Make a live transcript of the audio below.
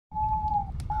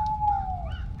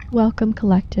Welcome,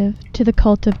 Collective, to the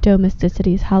Cult of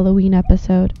Domesticity's Halloween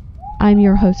episode. I'm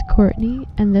your host, Courtney,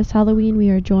 and this Halloween we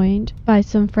are joined by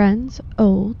some friends,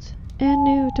 old and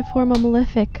new, to form a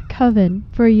Malefic Coven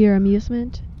for your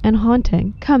amusement and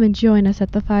haunting. Come and join us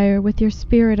at the fire with your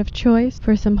spirit of choice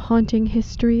for some haunting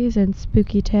histories and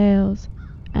spooky tales.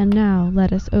 And now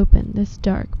let us open this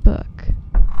dark book.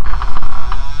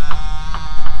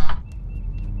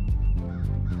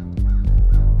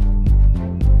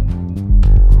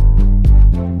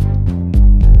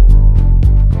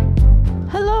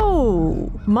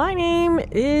 My name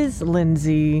is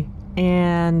Lindsay,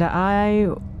 and I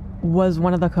was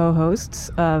one of the co-hosts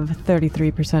of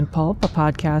 33% Pulp, a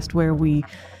podcast where we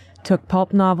took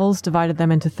pulp novels, divided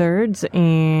them into thirds,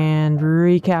 and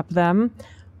recapped them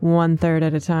 1/3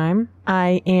 at a time.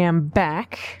 I am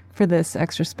back for this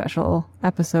extra special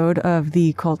episode of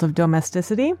the Cult of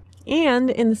Domesticity. And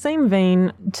in the same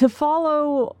vein, to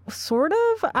follow sort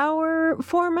of our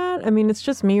format, I mean, it's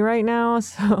just me right now,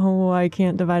 so I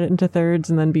can't divide it into thirds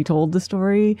and then be told the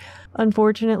story,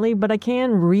 unfortunately, but I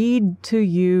can read to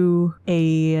you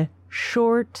a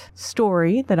short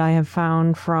story that I have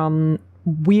found from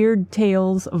Weird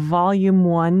Tales Volume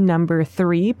 1, Number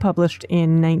 3, published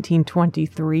in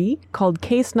 1923, called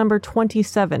Case Number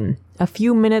 27, A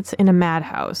Few Minutes in a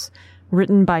Madhouse,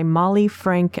 written by Molly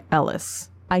Frank Ellis.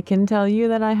 I can tell you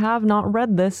that I have not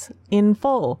read this in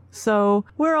full, so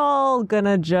we're all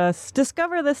gonna just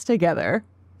discover this together.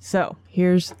 So,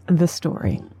 here's the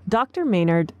story. Dr.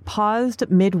 Maynard paused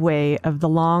midway of the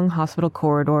long hospital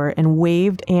corridor and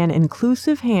waved an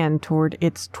inclusive hand toward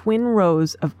its twin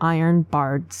rows of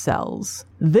iron-barred cells.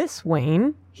 "This,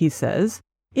 Wayne," he says,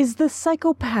 "is the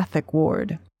psychopathic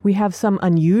ward. We have some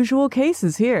unusual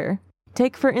cases here.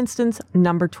 Take, for instance,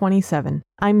 number 27.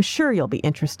 I'm sure you'll be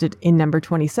interested in number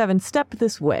 27. Step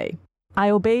this way." I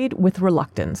obeyed with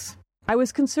reluctance. I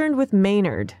was concerned with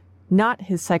Maynard, not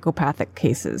his psychopathic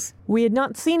cases. We had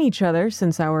not seen each other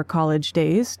since our college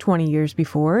days 20 years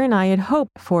before, and I had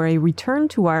hoped for a return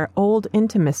to our old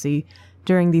intimacy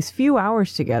during these few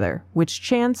hours together, which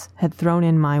chance had thrown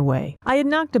in my way. I had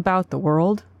knocked about the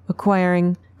world,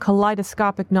 acquiring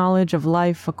kaleidoscopic knowledge of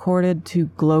life accorded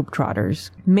to globetrotters.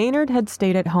 Maynard had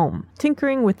stayed at home,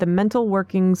 tinkering with the mental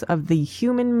workings of the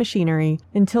human machinery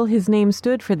until his name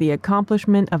stood for the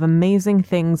accomplishment of amazing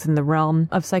things in the realm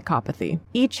of psychopathy.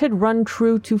 Each had run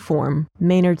true to form.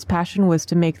 Maynard's passion was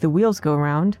to make the wheels go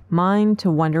round, mine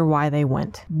to wonder why they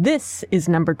went. "This is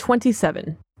number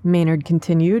 27. Maynard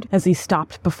continued as he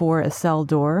stopped before a cell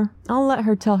door. I'll let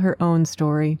her tell her own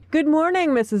story. "Good morning,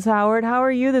 Mrs. Howard. How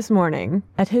are you this morning?"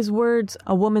 At his words,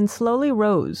 a woman slowly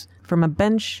rose from a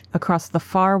bench across the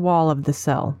far wall of the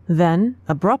cell. Then,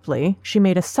 abruptly, she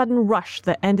made a sudden rush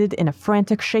that ended in a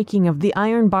frantic shaking of the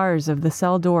iron bars of the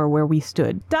cell door where we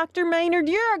stood. "Dr. Maynard,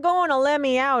 you're going to let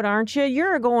me out, aren't you?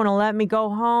 You're going to let me go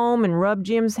home and rub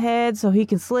Jim's head so he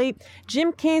can sleep?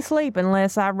 Jim can't sleep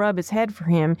unless I rub his head for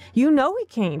him. You know he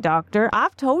can't, Doctor.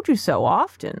 I've told you so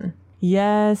often."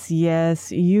 Yes,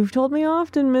 you've told me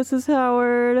often, Mrs.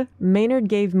 Howard." Maynard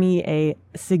gave me a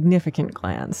significant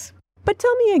glance. "But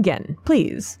tell me again,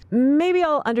 please. Maybe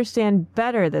I'll understand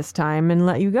better this time and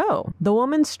let you go." The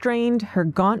woman strained her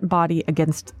gaunt body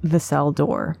against the cell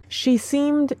door. She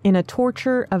seemed in a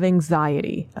torture of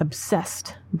anxiety,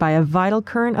 obsessed by a vital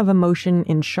current of emotion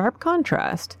in sharp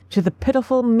contrast to the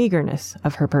pitiful meagerness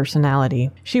of her personality.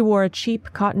 She wore a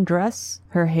cheap cotton dress,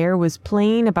 her hair was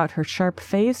plain about her sharp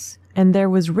face, and there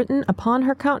was written upon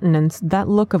her countenance that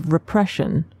look of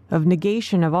repression, of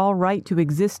negation of all right to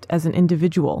exist as an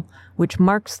individual, which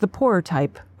marks the poorer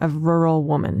type of rural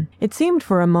woman. It seemed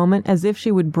for a moment as if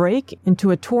she would break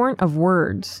into a torrent of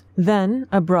words. Then,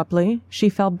 abruptly, she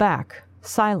fell back,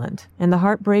 silent, and the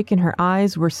heartbreak in her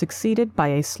eyes were succeeded by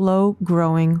a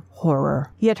slow-growing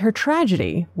horror. Yet her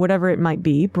tragedy, whatever it might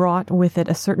be, brought with it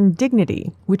a certain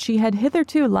dignity, which she had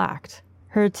hitherto lacked.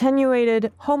 Her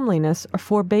attenuated homeliness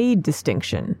forbade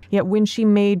distinction, yet when she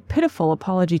made pitiful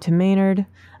apology to Maynard,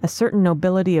 a certain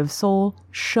nobility of soul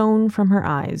shone from her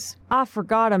eyes. "I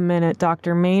forgot a minute,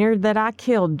 Dr. Maynard, that I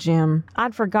killed Jim.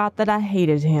 I'd forgot that I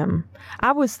hated him.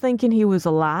 I was thinking he was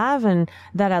alive and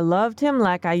that I loved him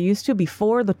like I used to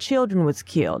before the children was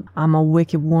killed. I'm a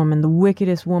wicked woman, the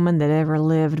wickedest woman that ever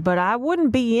lived, but I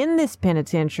wouldn't be in this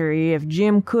penitentiary if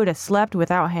Jim could have slept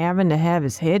without having to have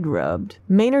his head rubbed."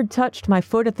 Maynard touched my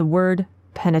foot at the word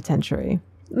penitentiary.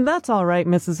 "That's all right,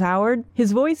 Mrs. Howard."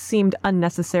 His voice seemed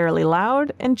unnecessarily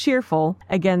loud and cheerful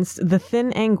against the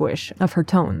thin anguish of her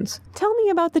tones. "Tell me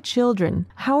about the children.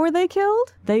 How were they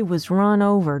killed?" "They was run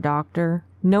over, Doctor.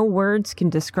 No words can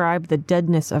describe the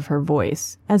deadness of her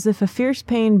voice, as if a fierce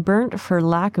pain burnt for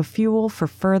lack of fuel for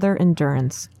further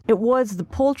endurance. It was the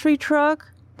poultry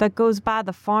truck that goes by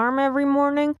the farm every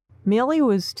morning. Millie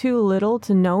was too little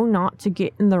to know not to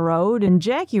get in the road, and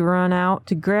Jackie run out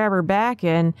to grab her back,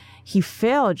 and he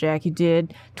fell, Jackie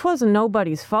did. 'Twasn't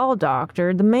nobody's fault,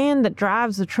 doctor. The man that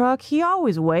drives the truck, he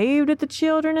always waved at the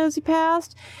children as he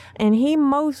passed, and he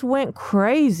most went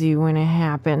crazy when it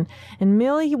happened. And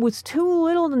Millie was too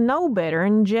little to know better,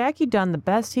 and Jackie done the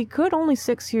best he could, only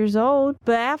 6 years old.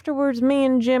 But afterwards, me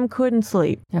and Jim couldn't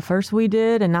sleep. At first we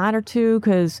did, a night or two,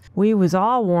 'cause we was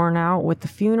all worn out with the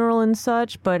funeral and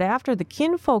such, but after the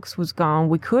kinfolks was gone,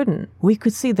 we couldn't. We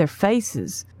could see their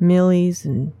faces, Millie's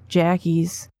and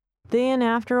Jackie's. Then,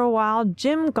 after a while,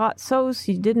 Jim got so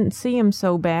she didn't see him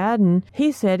so bad, and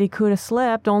he said he could have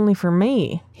slept only for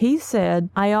me. He said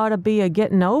I ought to be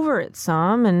a-getting over it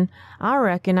some, and I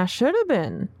reckon I should have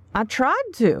been. I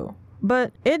tried to,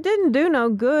 but it didn't do no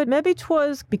good. Maybe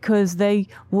 'twas because they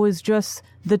was just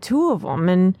the two of 'em,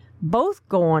 and both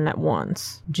going at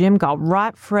once. Jim got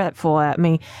right fretful at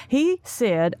me. He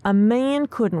said a man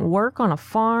couldn't work on a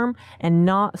farm and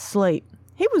not sleep.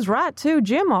 He was right, too.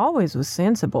 Jim always was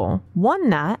sensible. One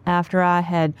night, after I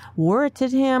had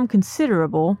worrited him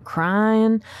considerable,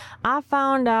 crying, I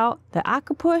found out that I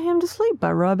could put him to sleep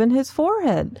by rubbing his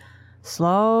forehead.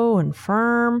 Slow and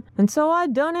firm, and so I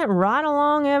done it right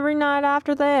along every night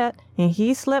after that, and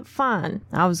he slept fine.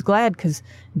 I was glad, 'cause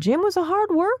Jim was a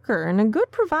hard worker and a good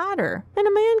provider, and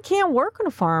a man can't work on a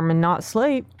farm and not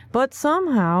sleep. But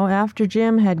somehow, after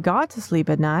Jim had got to sleep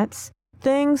at nights,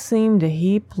 things seemed a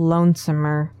heap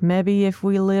lonesomer. Maybe if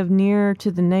we lived nearer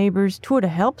to the neighbors, 'twould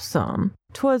have helped some.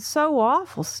 'Twas so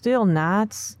awful still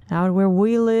nights out where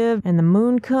we lived, and the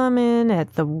moon come in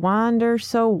at the winder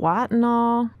so white and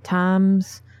all.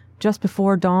 Times, just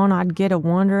before dawn, I'd get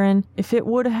a-wondering if it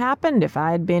would have happened if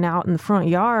I had been out in the front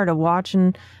yard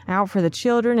a-watching out for the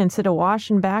children instead of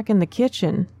washing back in the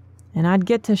kitchen. And I'd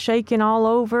get to shaking all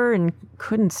over and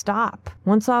couldn't stop.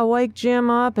 Once I waked Jim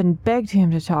up and begged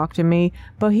him to talk to me,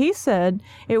 but he said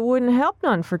it wouldn't help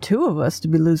none for two of us to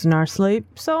be losing our sleep,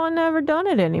 so I never done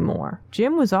it anymore.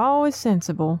 Jim was always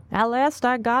sensible. At last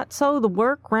I got so the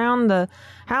work round the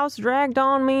house dragged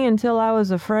on me until I was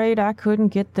afraid I couldn't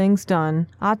get things done.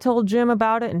 I told Jim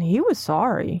about it and he was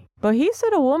sorry. But he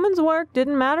said a woman's work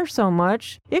didn't matter so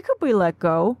much. It could be let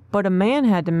go, but a man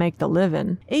had to make the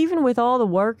living. Even with all the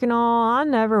work and all, I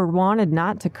never wanted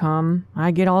night to come.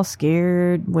 I get all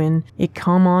scared when it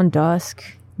come on dusk.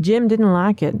 Jim didn't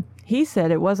like it. He said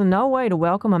it wasn't no way to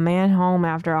welcome a man home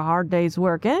after a hard day's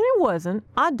work, and it wasn't.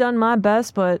 I'd done my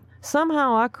best, but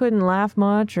somehow I couldn't laugh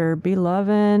much or be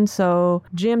loving, so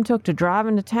Jim took to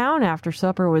driving to town after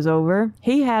supper was over.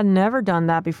 He hadn't ever done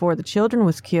that before the children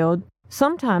was killed.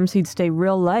 Sometimes he'd stay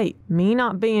real late. Me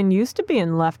not being used to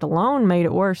being left alone made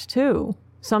it worse, too.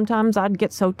 Sometimes I'd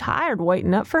get so tired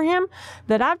waiting up for him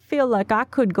that I'd feel like I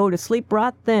could go to sleep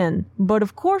right then. But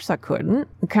of course I couldn't,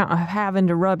 kind of having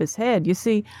to rub his head. You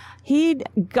see, he'd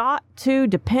got too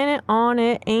dependent on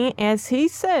it, and as he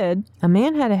said, a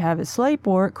man had to have his sleep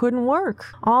or it couldn't work.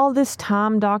 All this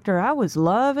time, Doctor, I was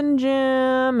loving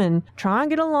Jim and trying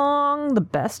to get along the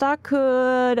best I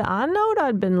could. I knowed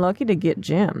I'd been lucky to get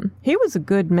Jim. He was a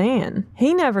good man.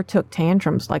 He never took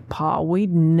tantrums like Pa.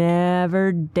 We'd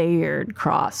never dared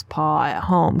cross Pa at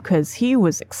home, 'cause he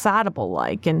was excitable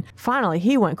like, and finally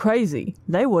he went crazy.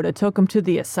 They would have took him to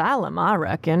the asylum, I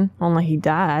reckon, only he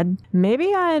died.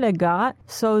 Maybe I'd have got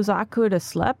so's I could have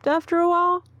slept after a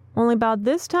while. Only about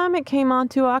this time it came on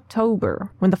to October,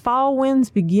 when the fall winds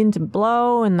begin to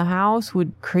blow and the house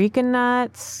would creak in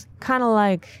nights, kind of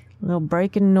like little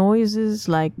breaking noises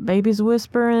like babies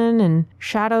whispering, and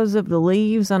shadows of the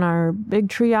leaves on our big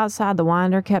tree outside the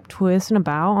winder kept twisting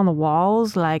about on the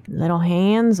walls like little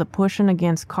hands a-pushing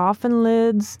against coffin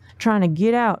lids, trying to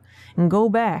get out and go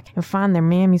back and find their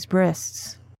mammy's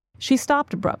breasts. She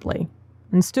stopped abruptly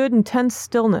and stood in tense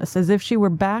stillness as if she were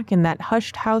back in that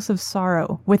hushed house of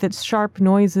sorrow, with its sharp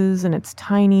noises and its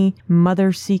tiny,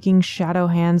 mother-seeking shadow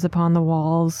hands upon the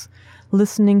walls,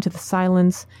 listening to the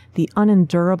silence, the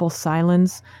unendurable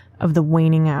silence of the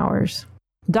waning hours.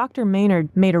 Dr. Maynard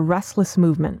made a restless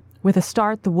movement. With a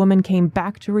start, the woman came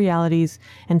back to realities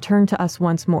and turned to us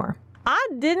once more. I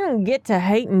didn't get to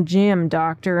hating Jim,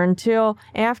 Doctor, until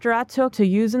after I took to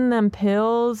using them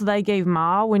pills they gave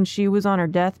Ma when she was on her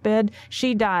deathbed.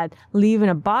 She died, leaving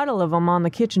a bottle of 'em on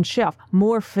the kitchen shelf.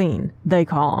 Morphine, they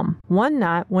call 'em. One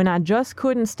night, when I just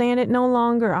couldn't stand it no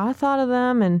longer, I thought of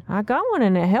them, and I got one,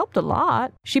 and it helped a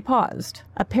lot. She paused,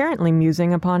 apparently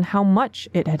musing upon how much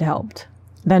it had helped.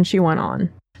 Then she went on.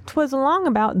 'Twas along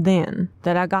about then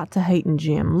that I got to hating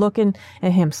Jim, looking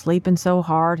at him sleeping so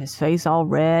hard, his face all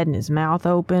red and his mouth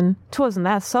open. 'Twasn't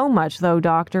that so much, though,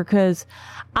 Doctor, 'cause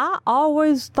I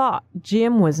always thought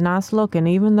Jim was nice looking,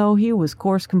 even though he was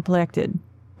coarse complected.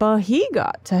 But he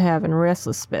got to having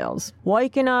restless spells,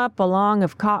 waking up along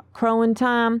of cock crowing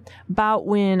time, 'bout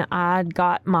when I'd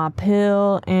got my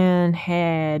pill and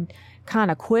had kind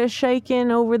of quit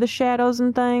shaking over the shadows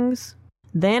and things.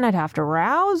 Then I'd have to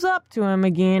rouse up to him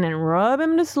again and rub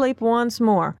him to sleep once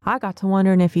more. I got to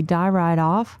wondering if he'd die right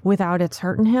off without it's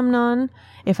hurting him none,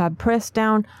 if I'd press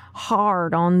down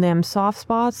hard on them soft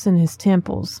spots in his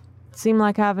temples. Seemed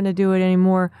like having to do it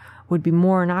anymore would be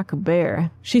more'n I could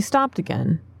bear. She stopped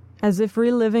again, as if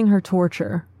reliving her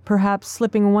torture, perhaps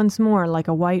slipping once more like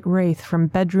a white wraith from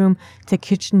bedroom to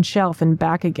kitchen shelf and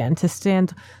back again, to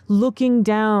stand looking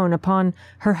down upon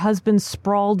her husband's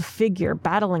sprawled figure,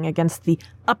 battling against the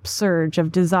upsurge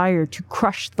of desire to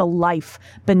crush the life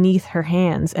beneath her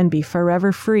hands and be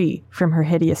forever free from her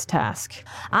hideous task.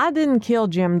 I didn't kill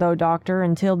Jim, though, Doctor,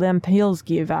 until them pills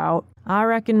give out. I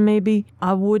reckon maybe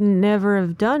I wouldn't never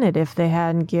have done it if they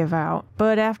hadn't give out.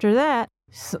 But after that,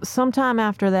 sometime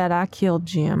after that, I killed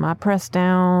Jim. I pressed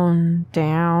down.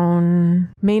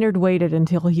 Maynard waited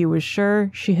until he was sure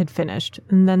she had finished,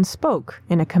 and then spoke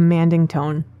in a commanding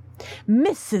tone.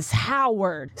 "Mrs.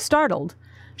 Howard!" Startled,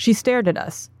 she stared at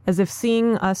us, as if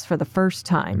seeing us for the first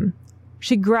time.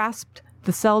 She grasped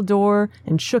the cell door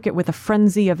and shook it with a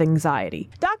frenzy of anxiety.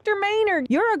 "Dr. Maynard,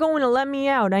 you're a-going to let me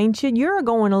out, ain't you? You're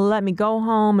a-going to let me go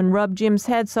home and rub Jim's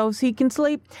head so's he can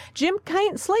sleep? Jim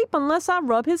can't sleep unless I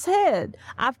rub his head.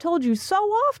 I've told you so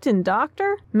often,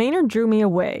 Doctor." Maynard drew me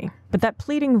away, but that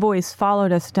pleading voice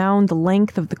followed us down the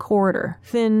length of the corridor.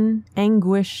 Thin,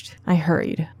 anguished, I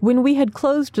hurried. When we had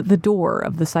closed the door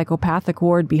of the psychopathic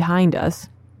ward behind us,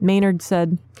 Maynard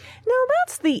said, "Now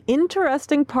that's the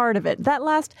interesting part of it. That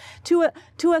last to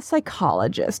a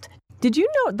psychologist. Did you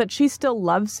note that she still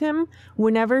loves him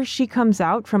whenever she comes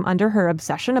out from under her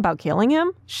obsession about killing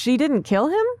him?" "She didn't kill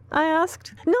him?" I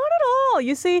asked. "Not at all.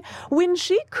 You see, when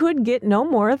she could get no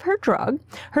more of her drug,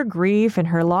 her grief and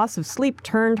her loss of sleep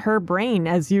turned her brain,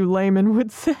 as you laymen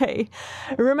would say.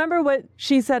 Remember what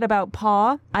she said about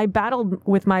Pa? I battled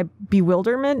with my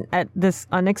bewilderment at this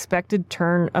unexpected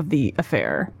turn of the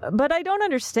affair. "But I don't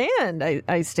understand,"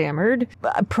 I stammered.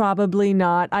 "Probably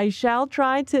not. I shall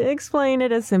try to explain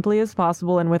it as simply as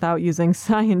possible and without using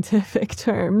scientific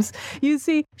terms. You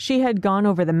see, she had gone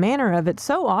over the manner of it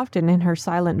so often in her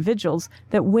silent vigils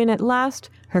that when at last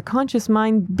her conscious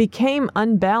mind became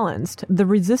unbalanced, the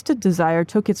resisted desire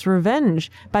took its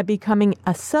revenge by becoming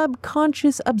a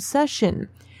subconscious obsession,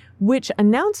 which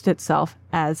announced itself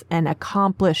as an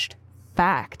accomplished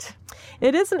fact.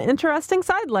 It is an interesting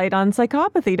sidelight on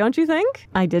psychopathy, don't you think?"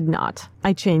 I did not.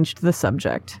 I changed the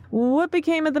subject. "What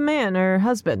became of the man, her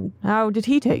husband? How did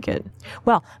he take it?"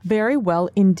 "Well, very well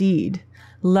indeed.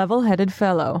 Level-headed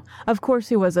fellow. Of course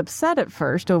he was upset at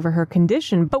first over her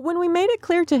condition, but when we made it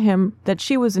clear to him that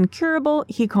she was incurable,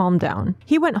 he calmed down.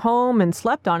 He went home and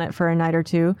slept on it for a night or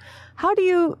two. How do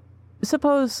you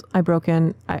suppose," I broke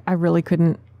in, I really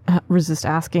couldn't resist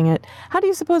asking it, "how do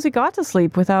you suppose he got to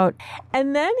sleep without—"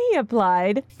 "And then he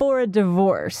applied for a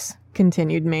divorce,"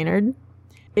 continued Maynard,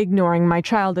 ignoring my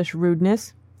childish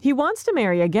rudeness. "He wants to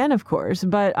marry again, of course,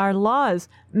 but our laws—"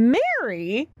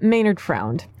 "Marry?" Maynard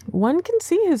frowned. "One can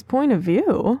see his point of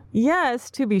view."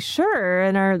 "Yes, to be sure,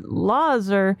 and our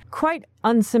laws are quite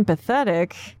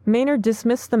unsympathetic." Maynard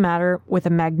dismissed the matter with a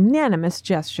magnanimous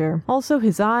gesture. Also,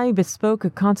 his eye bespoke a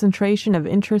concentration of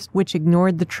interest which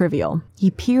ignored the trivial.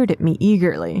 He peered at me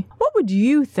eagerly. "What would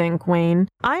you think, Wayne?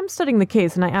 I'm studying the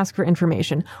case and I ask for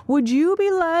information. Would you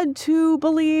be led to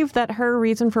believe that her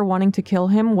reason for wanting to kill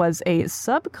him was a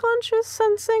subconscious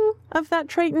sensing of that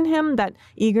trait in him, that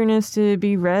eagerness to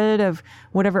be rid of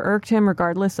whatever irked him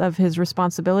regardless of his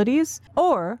responsibilities?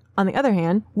 Or, on the other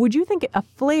hand, would you think it a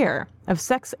flare of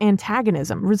sex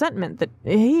antagonism, resentment that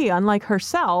he, unlike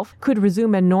herself, could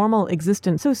resume a normal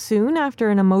existence so soon after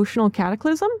an emotional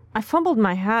cataclysm?" I fumbled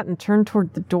my hat and turned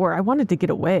toward the door. I wanted to get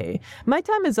away. "My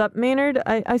time is up, Maynard,"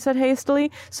 I said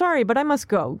hastily. "Sorry, but I must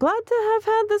go. Glad to have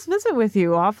had this visit with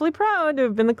you. Awfully proud to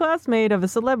have been the classmate of a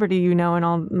celebrity, you know, and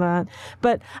all that.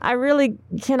 But I really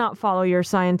cannot follow your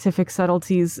scientific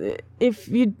subtleties. If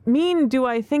you mean, do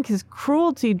I think his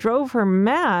cruelty drove her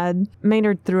mad?"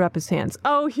 Maynard threw up his hands.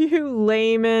 "Oh, you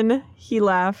layman," he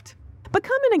laughed. "But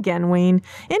come in again, Wayne,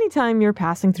 anytime you're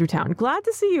passing through town. Glad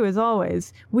to see you as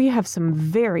always. We have some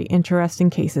very interesting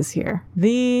cases here."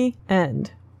 The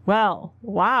end. Well,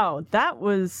 wow, that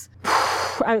was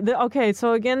Okay,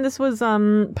 so again, this was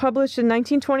published in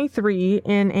 1923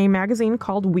 in a magazine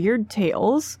called Weird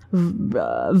Tales,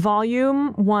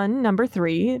 Volume 1, Number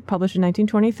 3, published in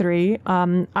 1923.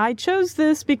 I chose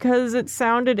this because it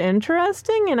sounded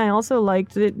interesting, and I also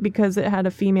liked it because it had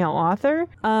a female author.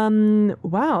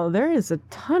 Wow, there is a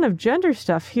ton of gender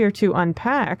stuff here to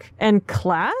unpack. And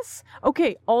class?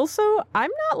 Okay, also,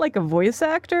 I'm not like a voice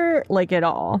actor, like at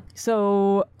all.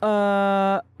 So,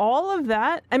 all of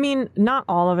that, I mean, not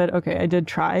all of it, okay, I did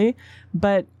try,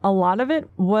 but a lot of it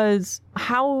was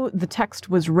how the text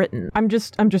was written. I'm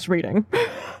just reading.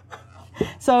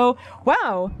 So,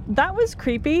 wow, that was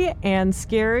creepy and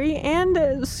scary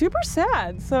and super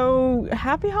sad. So,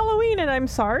 happy Halloween, and I'm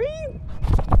sorry.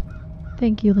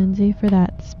 Thank you, Lindsay, for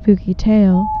that spooky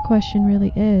tale. The question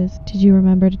really is, did you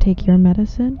remember to take your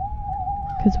medicine?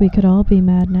 Because we could all be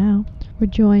mad now. We're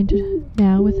joined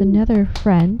now with another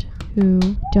friend who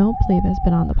don't believe has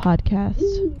been on the podcast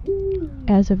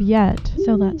as of yet.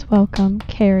 So let's welcome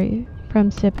Carrie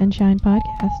from Sip and Shine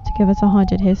Podcast to give us a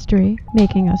haunted history,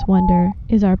 making us wonder,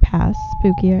 is our past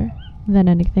spookier than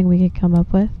anything we could come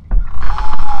up with?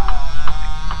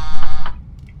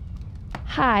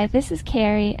 Hi, this is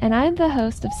Carrie, and I'm the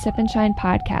host of Sip and Shine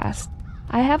Podcast.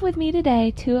 I have with me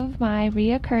today two of my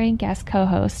reoccurring guest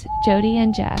co-hosts, Jody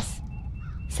and Jess.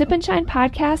 Sip and Shine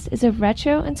Podcast is a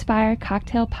retro-inspired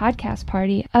cocktail podcast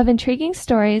party of intriguing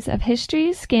stories of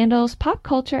history, scandals, pop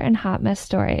culture, and hot mess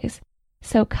stories.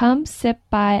 So come sip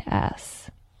by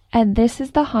us. And this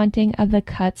is the haunting of the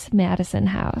Cutts Madison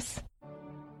House.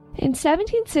 In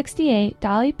 1768,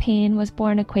 Dolly Payne was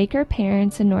born to Quaker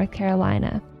parents in North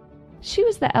Carolina. She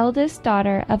was the eldest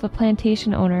daughter of a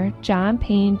plantation owner, John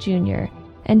Payne Jr.,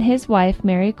 and his wife,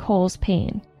 Mary Coles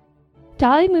Payne.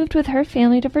 Dolly moved with her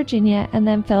family to Virginia and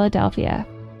then Philadelphia.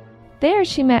 There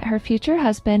she met her future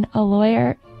husband, a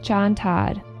lawyer, John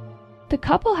Todd. The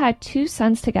couple had 2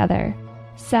 sons together.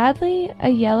 Sadly, a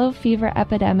yellow fever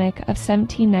epidemic of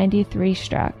 1793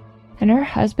 struck, and her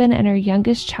husband and her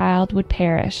youngest child would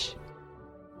perish.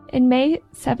 In May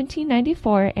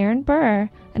 1794, Aaron Burr,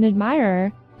 an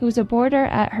admirer who was a boarder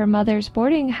at her mother's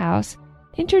boarding house,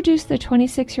 introduced the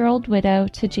 26-year-old widow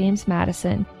to James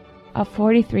Madison, a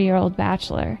 43-year-old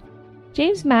bachelor.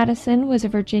 James Madison was a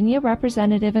Virginia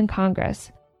representative in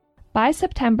Congress. By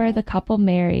September, the couple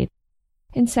married.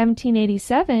 In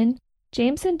 1787,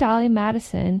 James and Dolly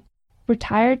Madison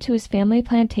retired to his family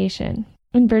plantation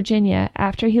in Virginia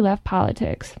after he left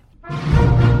politics.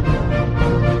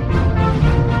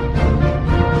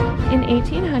 In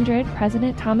 1800,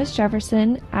 President Thomas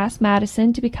Jefferson asked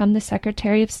Madison to become the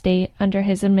Secretary of State under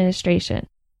his administration.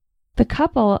 The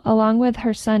couple, along with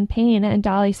her son Payne and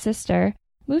Dolly's sister,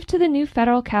 moved to the new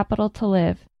federal capital to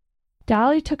live.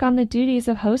 Dolly took on the duties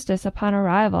of hostess upon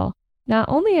arrival, not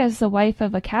only as the wife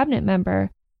of a cabinet member,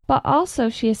 but also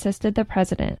she assisted the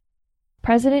president.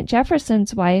 President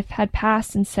Jefferson's wife had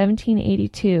passed in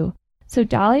 1782, so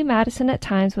Dolly Madison at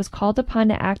times was called upon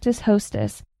to act as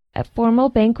hostess at formal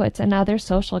banquets and other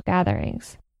social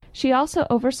gatherings. She also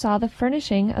oversaw the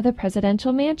furnishing of the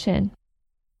presidential mansion.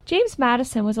 James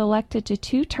Madison was elected to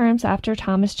 2 terms after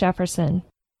Thomas Jefferson.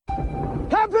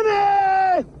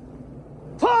 Company!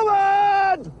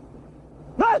 Forward!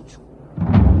 March!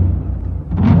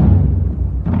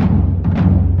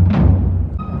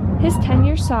 His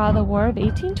tenure saw the War of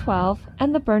 1812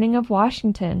 and the burning of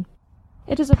Washington.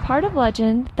 It is a part of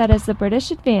legend that as the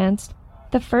British advanced,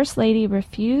 the First Lady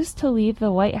refused to leave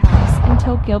the White House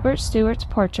until Gilbert Stuart's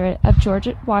portrait of George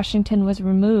Washington was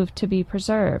removed to be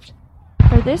preserved.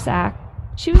 For this act,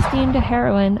 she was deemed a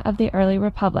heroine of the early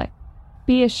republic.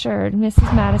 Be assured,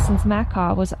 Mrs. Madison's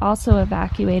macaw was also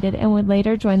evacuated and would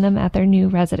later join them at their new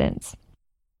residence.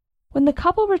 When the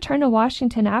couple returned to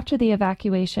Washington after the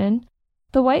evacuation,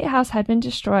 the White House had been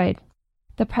destroyed.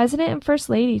 The President and First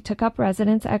Lady took up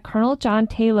residence at Colonel John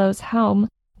Taylor's home,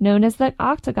 known as the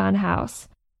Octagon House.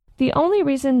 The only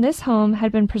reason this home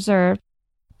had been preserved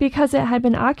because it had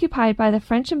been occupied by the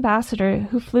French ambassador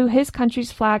who flew his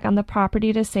country's flag on the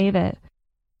property to save it.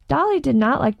 Dolly did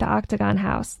not like the Octagon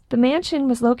House. The mansion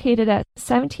was located at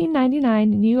 1799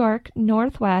 New York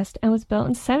Northwest and was built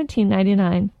in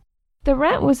 1799. The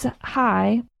rent was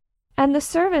high, and the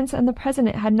servants and the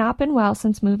president had not been well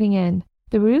since moving in.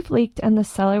 The roof leaked and the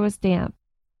cellar was damp.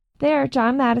 There,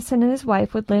 John Madison and his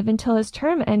wife would live until his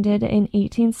term ended in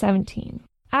 1817.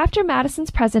 After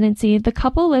Madison's presidency, the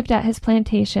couple lived at his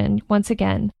plantation once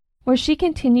again, where she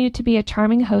continued to be a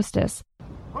charming hostess.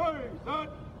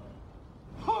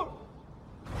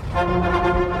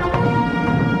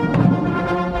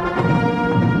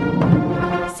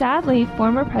 Sadly,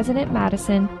 former President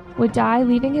Madison would die,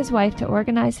 leaving his wife to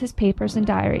organize his papers and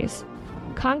diaries.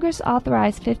 Congress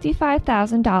authorized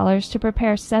 $55,000 to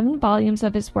prepare 7 volumes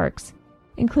of his works,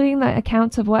 including the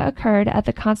accounts of what occurred at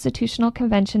the Constitutional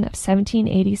Convention of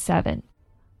 1787.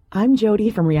 I'm Jody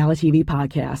from Reality TV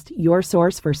Podcast, your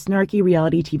source for snarky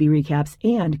reality TV recaps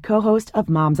and co-host of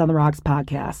Moms on the Rocks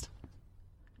podcast.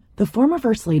 The former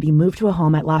First Lady moved to a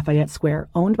home at Lafayette Square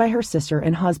owned by her sister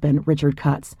and husband, Richard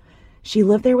Cutts. She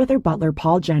lived there with her butler,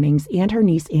 Paul Jennings, and her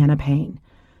niece, Anna Payne.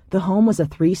 The home was a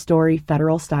 3-story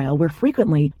federal style where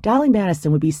frequently Dolly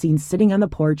Madison would be seen sitting on the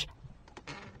porch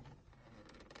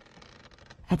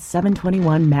at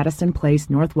 721 Madison Place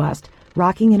Northwest,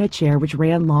 rocking in a chair which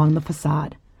ran along the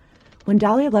facade. When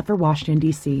Dolly had left for Washington,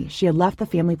 D.C., she had left the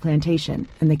family plantation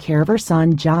in the care of her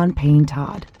son, John Payne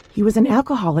Todd. He was an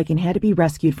alcoholic and had to be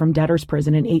rescued from debtor's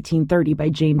prison in 1830 by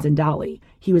James and Dolly.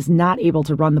 He was not able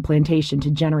to run the plantation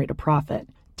to generate a profit.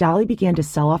 Dolly began to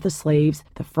sell off the slaves,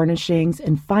 the furnishings,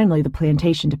 and finally the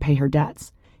plantation to pay her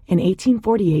debts. In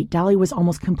 1848, Dolly was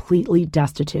almost completely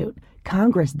destitute.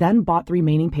 Congress then bought the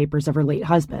remaining papers of her late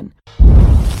husband.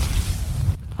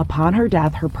 Upon her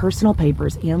death, her personal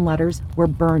papers and letters were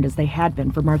burned as they had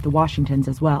been for Martha Washington's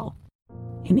as well.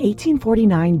 In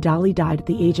 1849, Dolly died at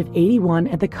the age of 81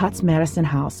 at the Cutts Madison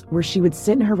house, where she would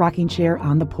sit in her rocking chair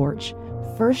on the porch.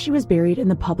 First, she was buried in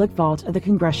the public vault of the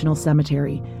Congressional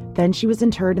Cemetery. Then she was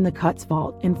interred in the Cutts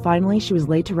vault, and finally she was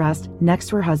laid to rest next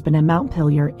to her husband at Mount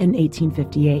Pillier in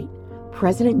 1858.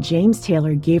 President James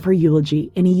Taylor gave her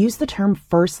eulogy, and he used the term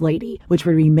First Lady, which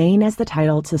would remain as the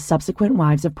title to subsequent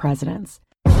wives of presidents.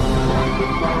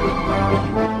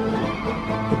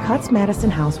 The Cutts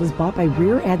Madison house was bought by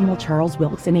Rear Admiral Charles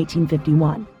Wilkes in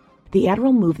 1851. The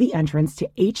Admiral moved the entrance to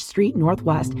H Street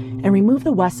Northwest and removed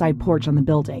the west side porch on the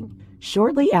building.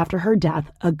 Shortly after her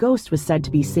death, a ghost was said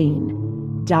to be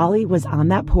seen. Dolly was on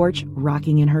that porch,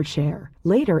 rocking in her chair.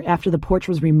 Later, after the porch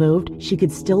was removed, she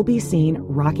could still be seen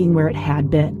rocking where it had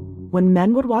been. When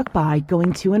men would walk by,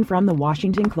 going to and from the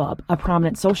Washington Club, a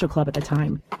prominent social club at the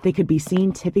time, they could be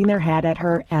seen tipping their hat at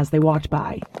her as they walked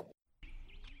by.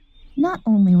 Not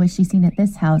only was she seen at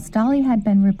this house, Dolly had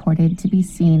been reported to be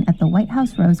seen at the White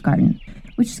House Rose Garden,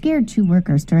 which scared 2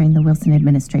 workers during the Wilson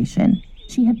administration.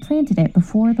 She had planted it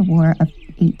before the War of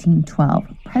 1812.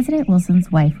 President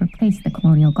Wilson's wife replaced the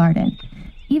colonial garden.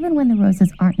 Even when the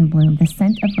roses aren't in bloom, the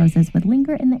scent of roses would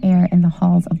linger in the air in the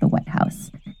halls of the White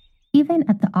House. Even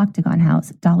at the Octagon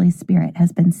House, Dolly's spirit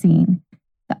has been seen.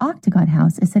 The Octagon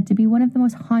House is said to be one of the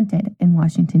most haunted in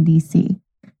Washington, D.C.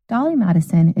 Dolly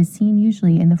Madison is seen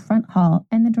usually in the front hall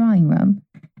and the drawing room,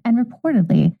 and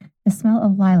reportedly, the smell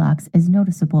of lilacs is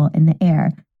noticeable in the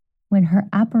air when her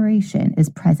apparition is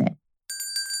present.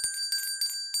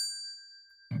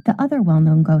 The other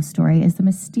well-known ghost story is the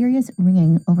mysterious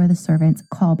ringing over the servants'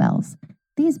 call bells.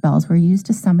 These bells were used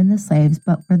to summon the slaves,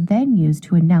 but were then used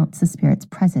to announce the spirit's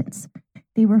presence.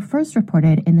 They were first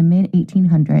reported in the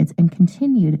mid-1800s and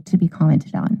continued to be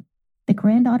commented on. The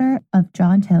granddaughter of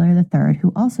John Taylor III,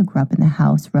 who also grew up in the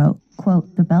house, wrote,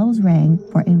 quote, "The bells rang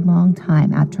for a long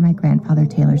time after my grandfather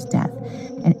Taylor's death,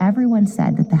 and everyone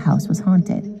said that the house was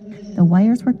haunted. The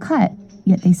wires were cut,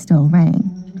 yet they still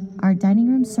rang. Our dining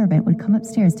room servant would come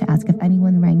upstairs to ask if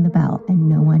anyone rang the bell, and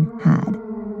no one had."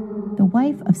 The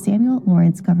wife of Samuel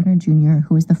Lawrence Governor Jr.,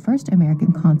 who was the first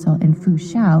American consul in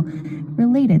Foochow,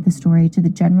 related the story to the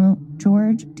General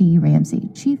George D. Ramsey,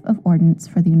 Chief of Ordnance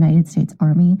for the United States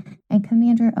Army and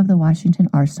commander of the Washington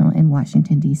Arsenal in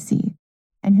Washington, D.C.,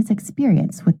 and his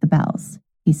experience with the bells.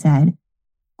 He said,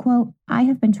 quote, "I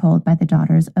have been told by the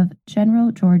daughters of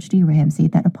General George D. Ramsey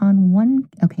that upon one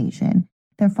occasion,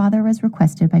 their father was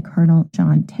requested by Colonel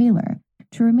John Taylor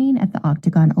to remain at the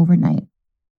Octagon overnight.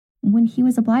 When he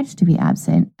was obliged to be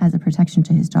absent as a protection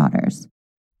to his daughters.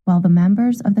 While the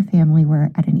members of the family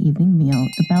were at an evening meal,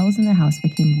 the bells in the house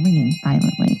became ringing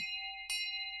violently.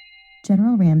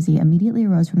 General Ramsey immediately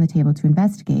arose from the table to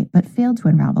investigate, but failed to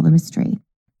unravel the mystery.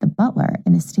 The butler,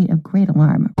 in a state of great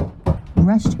alarm,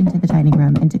 rushed into the dining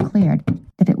room and declared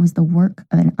that it was the work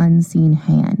of an unseen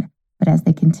hand. But as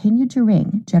they continued to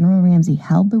ring, General Ramsey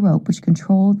held the rope which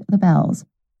controlled the bells,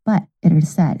 but it is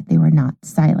said they were not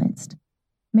silenced.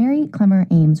 Mary Clemmer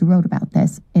Ames wrote about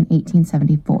this in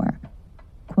 1874.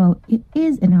 Quote, "It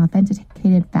is an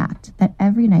authenticated fact that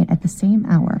every night at the same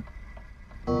hour,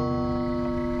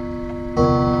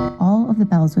 all of the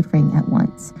bells would ring at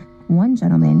once. One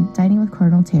gentleman, dining with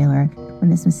Colonel Taylor, when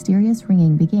this mysterious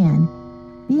ringing began,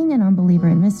 being an unbeliever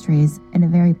in mysteries and a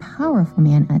very powerful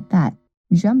man at that,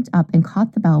 jumped up and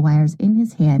caught the bell wires in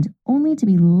his hand, only to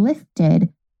be lifted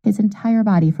his entire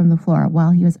body from the floor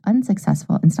while he was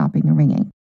unsuccessful in stopping the ringing.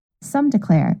 Some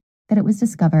declare that it was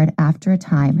discovered after a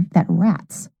time that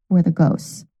rats were the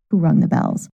ghosts who rung the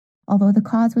bells, although the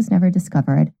cause was never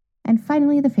discovered, and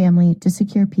finally the family, to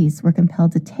secure peace, were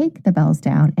compelled to take the bells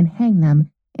down and hang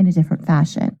them in a different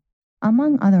fashion.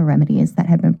 Among other remedies that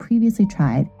had been previously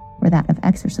tried were that of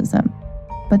exorcism,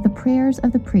 but the prayers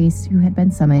of the priests who had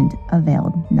been summoned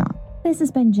availed not. This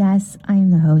has been Jess. I am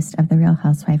the host of the Real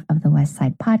Housewife of the West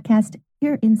Side podcast,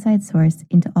 your inside source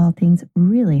into all things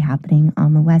really happening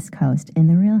on the West Coast in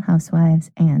the Real Housewives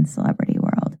and celebrity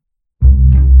world.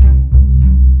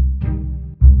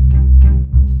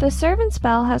 The servant's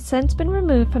bell has since been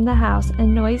removed from the house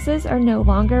and noises are no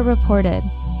longer reported.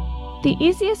 The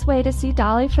easiest way to see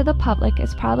Dolly for the public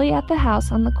is probably at the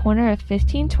house on the corner of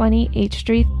 1520 H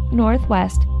Street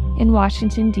Northwest in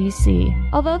Washington, D.C.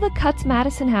 Although the Cutts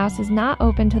Madison house is not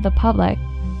open to the public,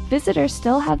 visitors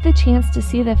still have the chance to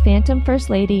see the Phantom First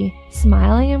Lady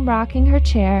smiling and rocking her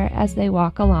chair as they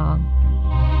walk along.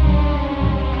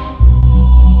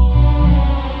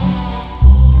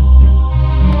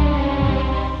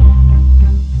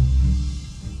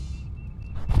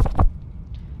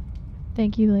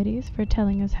 Thank you, ladies, for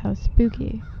telling us how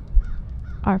spooky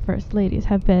our first ladies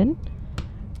have been.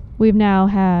 We've now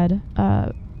had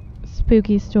a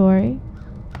spooky story.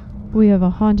 We have a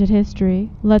haunted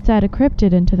history. Let's add a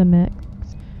cryptid into the mix.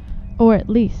 Or at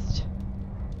least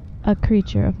a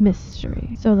creature of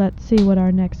mystery. So let's see what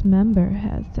our next member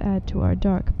has to add to our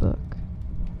dark book.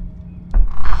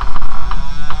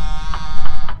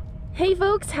 Hey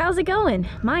folks, how's it going?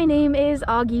 My name is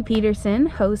Augie Peterson,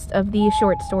 host of the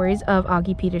short stories of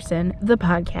Augie Peterson, the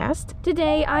podcast.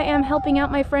 Today I am helping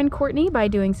out my friend Courtney by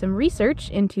doing some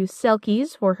research into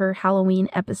Selkies for her Halloween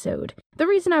episode. The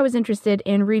reason I was interested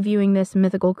in reviewing this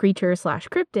mythical creature /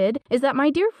 cryptid is that my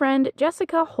dear friend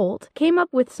Jessica Holt came up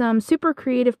with some super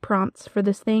creative prompts for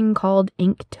this thing called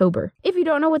Inktober. If you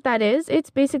don't know what that is,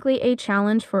 it's basically a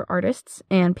challenge for artists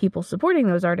and people supporting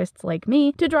those artists like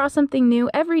me to draw something new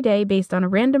every day based on a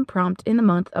random prompt in the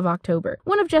month of October.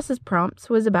 One of Jess's prompts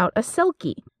was about a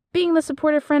Selkie. Being the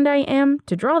supportive friend I am,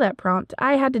 to draw that prompt,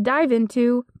 I had to dive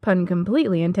into, pun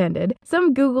completely intended,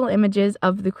 some Google images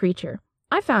of the creature.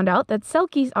 I found out that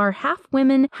Selkies are half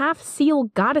women, half seal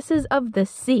goddesses of the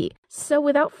sea. So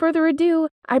without further ado,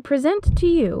 I present to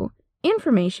you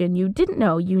information you didn't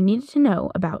know you needed to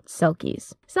know about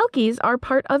Selkies. Selkies are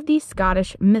part of the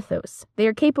Scottish mythos. They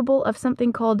are capable of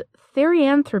something called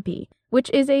therianthropy, which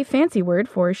is a fancy word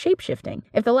for shapeshifting.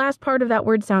 If the last part of that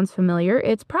word sounds familiar,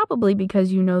 it's probably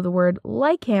because you know the word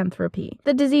lycanthropy,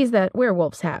 the disease that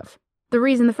werewolves have. The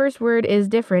reason the first word is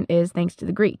different is thanks to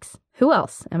the Greeks. Who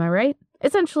else, am I right?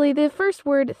 Essentially, the first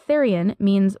word, therian,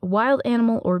 means wild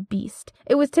animal or beast.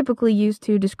 It was typically used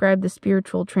to describe the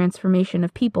spiritual transformation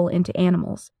of people into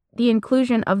animals. The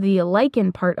inclusion of the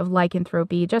lichen part of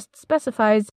lycanthropy just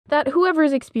specifies that whoever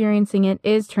is experiencing it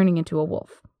is turning into a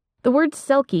wolf. The word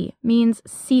Selkie means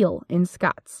seal in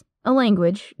Scots, a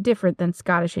language different than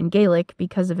Scottish and Gaelic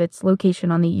because of its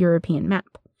location on the European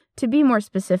map. To be more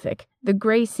specific, the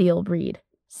grey seal breed.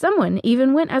 Someone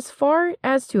even went as far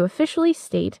as to officially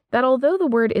state that although the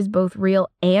word is both real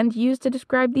and used to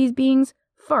describe these beings,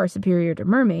 far superior to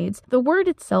mermaids, the word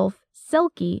itself,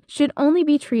 Selkie, should only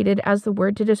be treated as the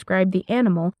word to describe the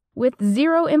animal, with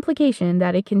zero implication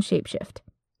that it can shapeshift.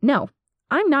 No,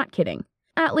 I'm not kidding.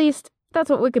 At least, that's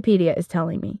what Wikipedia is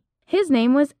telling me. His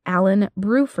name was Alan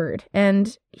Bruford,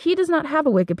 and he does not have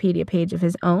a Wikipedia page of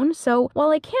his own, so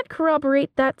while I can't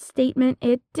corroborate that statement,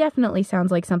 it definitely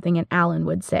sounds like something an Alan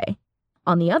would say.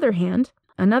 On the other hand,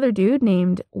 another dude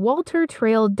named Walter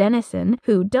Trail Dennison,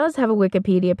 who does have a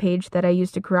Wikipedia page that I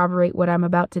used to corroborate what I'm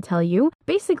about to tell you,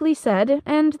 basically said,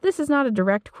 and this is not a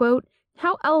direct quote,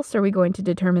 "How else are we going to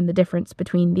determine the difference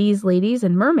between these ladies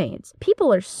and mermaids?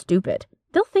 People are stupid.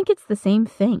 They'll think it's the same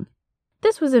thing."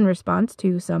 This was in response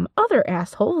to some other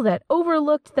asshole that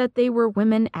overlooked that they were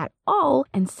women at all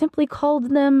and simply called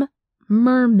them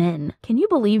mermen. Can you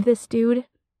believe this dude?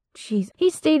 Jeez. He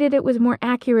stated it was more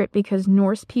accurate because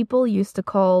Norse people used to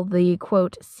call the,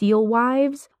 quote, seal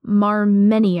wives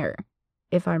marmenir,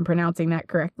 if I'm pronouncing that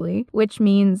correctly, which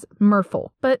means merfolk.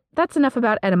 But that's enough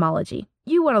about etymology.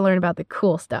 You want to learn about the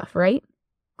cool stuff, right?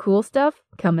 Cool stuff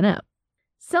coming up.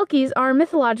 Selkies are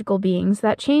mythological beings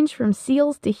that change from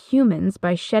seals to humans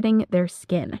by shedding their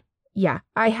skin. Yeah,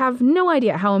 I have no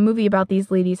idea how a movie about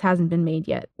these ladies hasn't been made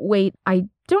yet. Wait, I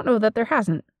don't know that there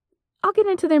hasn't. I'll get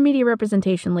into their media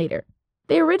representation later.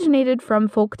 They originated from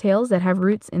folk tales that have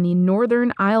roots in the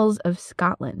Northern Isles of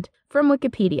Scotland. From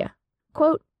Wikipedia,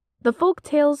 quote, "The folk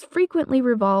tales frequently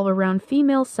revolve around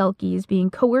female Selkies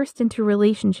being coerced into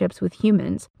relationships with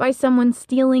humans by someone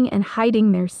stealing and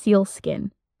hiding their seal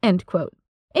skin." End quote.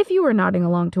 If you were nodding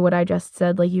along to what I just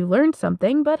said like you learned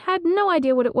something, but had no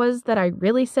idea what it was that I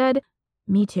really said,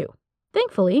 me too.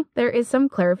 Thankfully, there is some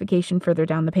clarification further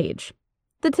down the page.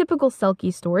 The typical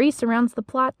Selkie story surrounds the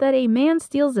plot that a man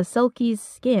steals a Selkie's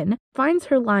skin, finds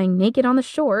her lying naked on the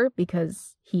shore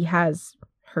because he has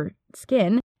her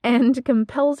skin, and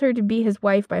compels her to be his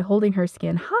wife by holding her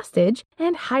skin hostage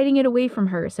and hiding it away from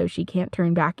her so she can't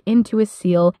turn back into a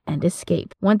seal and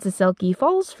escape. Once a Selkie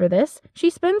falls for this, she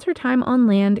spends her time on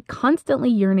land constantly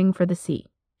yearning for the sea.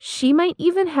 She might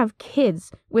even have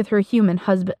kids with her human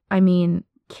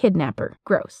kidnapper.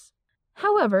 Gross.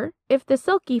 However, if the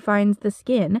Selkie finds the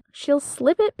skin, she'll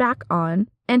slip it back on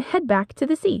and head back to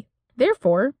the sea,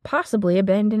 therefore possibly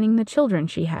abandoning the children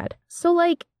she had. So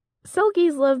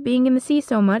Selkies love being in the sea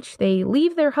so much, they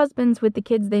leave their husbands with the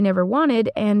kids they never wanted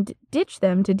and ditch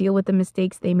them to deal with the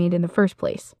mistakes they made in the first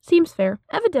place. Seems fair.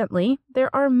 Evidently,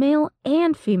 there are male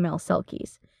and female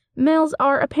Selkies. Males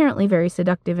are apparently very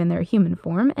seductive in their human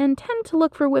form and tend to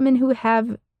look for women who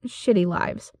have shitty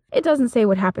lives. It doesn't say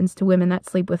what happens to women that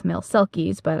sleep with male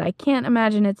Selkies, but I can't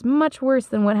imagine it's much worse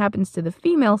than what happens to the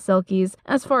female Selkies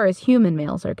as far as human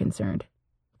males are concerned.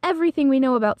 Everything we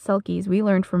know about Selkies we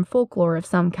learned from folklore of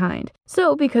some kind.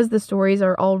 So, because the stories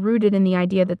are all rooted in the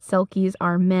idea that Selkies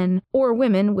are men or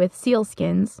women with seal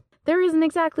skins, there isn't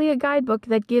exactly a guidebook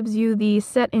that gives you the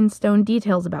set-in-stone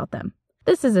details about them.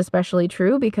 This is especially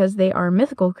true because they are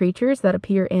mythical creatures that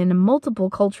appear in multiple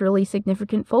culturally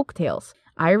significant folk tales.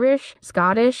 Irish,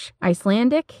 Scottish,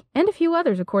 Icelandic, and a few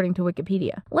others according to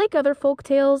Wikipedia. Like other folk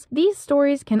tales, these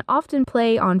stories can often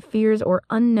play on fears or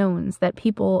unknowns that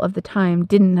people of the time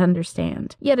didn't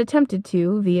understand, yet attempted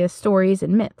to via stories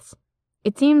and myths.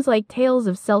 It seems like tales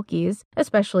of Selkies,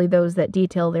 especially those that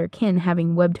detail their kin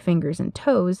having webbed fingers and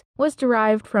toes, was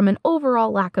derived from an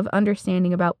overall lack of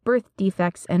understanding about birth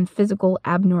defects and physical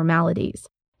abnormalities.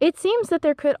 It seems that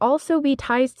there could also be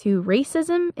ties to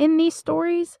racism in these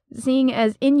stories, seeing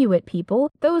as Inuit people,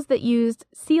 those that used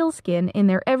sealskin in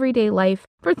their everyday life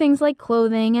for things like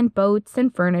clothing and boats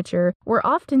and furniture, were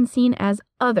often seen as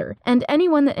other, and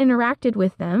anyone that interacted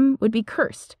with them would be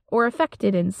cursed or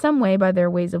affected in some way by their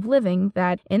ways of living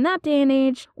that, in that day and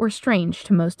age, were strange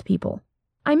to most people.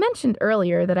 I mentioned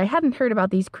earlier that I hadn't heard about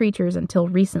these creatures until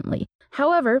recently.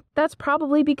 However, that's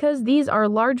probably because these are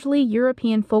largely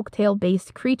European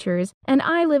folktale-based creatures, and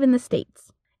I live in the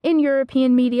States. In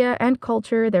European media and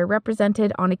culture, they're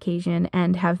represented on occasion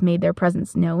and have made their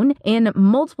presence known in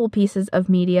multiple pieces of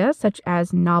media, such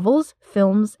as novels,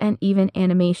 films, and even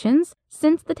animations,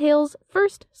 since the tales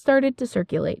first started to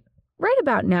circulate. Right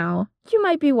about now, you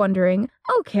might be wondering,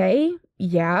 okay,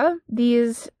 yeah,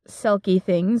 these Selkie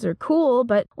things are cool,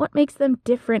 but what makes them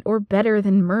different or better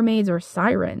than mermaids or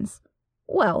sirens?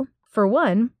 Well, for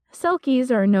one,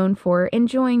 Selkies are known for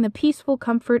enjoying the peaceful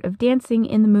comfort of dancing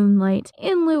in the moonlight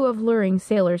in lieu of luring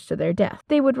sailors to their death.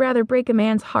 They would rather break a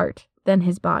man's heart than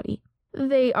his body.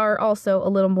 They are also a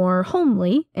little more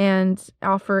homely and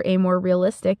offer a more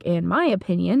realistic, in my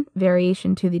opinion,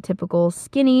 variation to the typical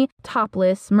skinny,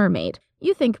 topless mermaid.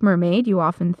 You think mermaid, you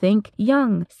often think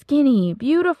young, skinny,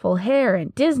 beautiful hair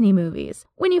and Disney movies.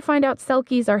 When you find out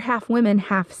Selkies are half women,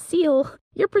 half seal,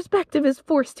 your perspective is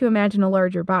forced to imagine a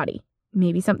larger body.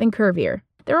 Maybe something curvier.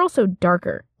 They're also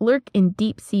darker, lurk in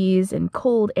deep seas and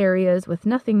cold areas with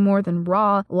nothing more than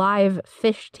raw, live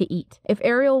fish to eat. If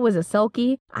Ariel was a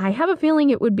Selkie, I have a feeling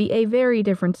it would be a very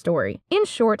different story. In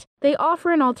short, they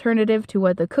offer an alternative to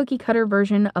what the cookie-cutter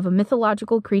version of a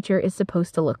mythological creature is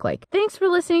supposed to look like. Thanks for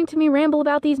listening to me ramble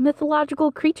about these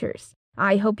mythological creatures.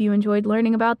 I hope you enjoyed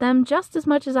learning about them just as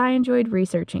much as I enjoyed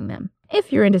researching them.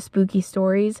 If you're into spooky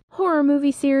stories, horror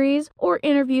movie series, or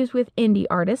interviews with indie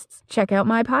artists, check out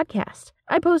my podcast.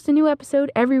 I post a new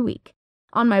episode every week.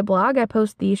 On my blog, I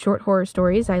post the short horror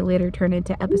stories I later turn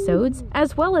into episodes,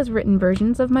 as well as written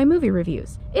versions of my movie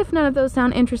reviews. If none of those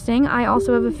sound interesting, I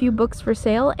also have a few books for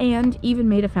sale and even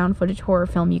made a found footage horror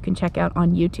film you can check out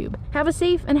on YouTube. Have a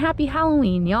safe and happy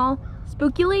Halloween, y'all.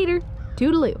 Spook you later.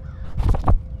 Toodaloo.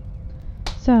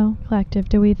 So, Collective,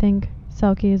 do we think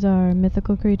Selkies are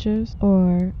mythical creatures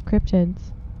or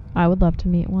cryptids? I would love to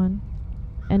meet one.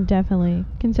 And definitely,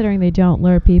 considering they don't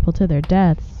lure people to their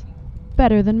deaths,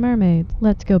 better than mermaids.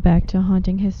 Let's go back to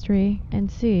haunting history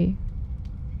and see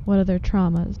what other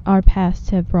traumas our pasts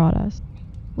have brought us.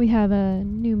 We have a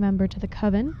new member to the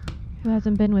Coven who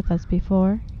hasn't been with us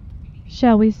before.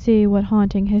 Shall we see what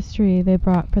haunting history they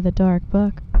brought for the dark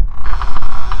book?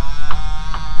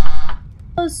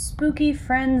 Hello, spooky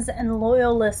friends and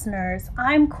loyal listeners.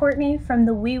 I'm Courtney from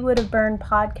the We Would Have Burned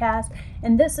podcast,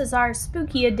 and this is our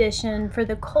spooky edition for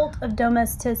the Cult of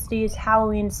Domesticity's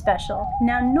Halloween special.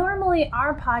 Now, normally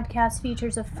our podcast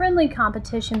features a friendly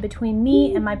competition between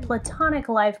me and my platonic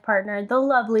life partner, the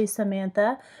lovely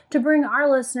Samantha, to bring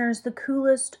our listeners the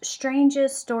coolest,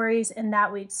 strangest stories in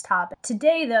that week's topic.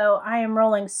 Today, though, I am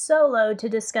rolling solo to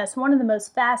discuss one of the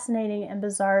most fascinating and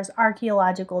bizarre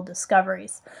archaeological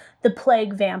discoveries, the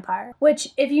plague vampire, which,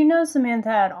 if you know Samantha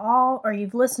at all, or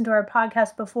you've listened to our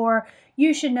podcast before,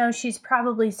 you should know she's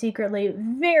probably secretly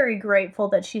very grateful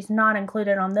that she's not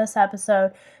included on this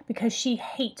episode because she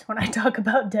hates when I talk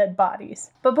about dead bodies.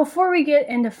 But before we get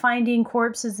into finding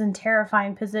corpses in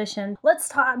terrifying positions,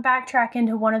 let's backtrack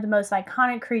into one of the most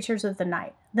iconic creatures of the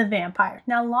night, the vampire.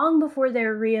 Now, long before they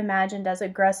were reimagined as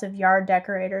aggressive yard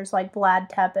decorators like Vlad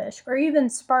Tepes, or even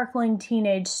sparkling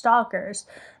teenage stalkers,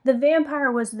 the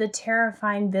vampire was the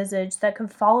terrifying visage that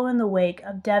could follow in the wake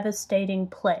of devastating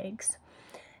plagues.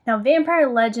 Now, vampire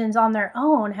legends on their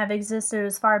own have existed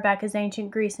as far back as ancient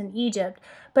Greece and Egypt,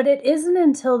 but it isn't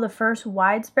until the first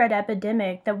widespread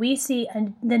epidemic that we see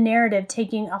the narrative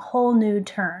taking a whole new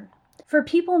turn. For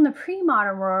people in the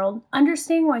pre-modern world,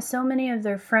 understanding why so many of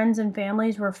their friends and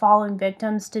families were falling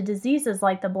victims to diseases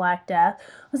like the Black Death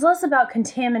was less about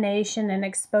contamination and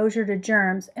exposure to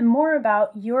germs and more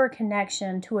about your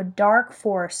connection to a dark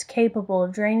force capable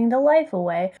of draining the life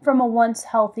away from a once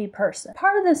healthy person.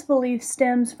 Part of this belief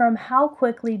stems from how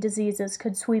quickly diseases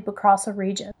could sweep across a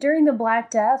region. During the Black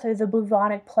Death or the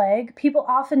bubonic plague, people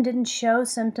often didn't show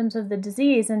symptoms of the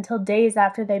disease until days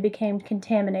after they became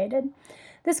contaminated.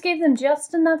 This gave them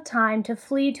just enough time to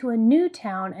flee to a new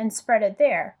town and spread it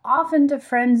there, often to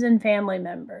friends and family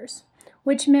members,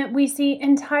 which meant we see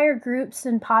entire groups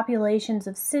and populations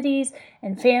of cities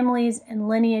and families and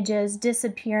lineages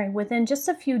disappearing within just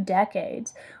a few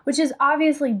decades, which is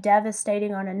obviously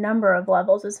devastating on a number of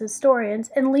levels as historians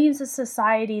and leaves a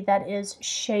society that is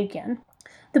shaken.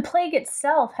 The plague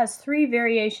itself has 3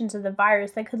 variations of the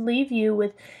virus that could leave you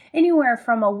with anywhere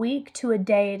from a week to a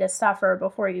day to suffer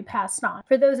before you passed on.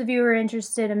 For those of you who are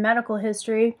interested in medical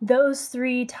history, those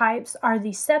 3 types are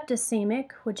the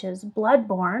septicemic, which is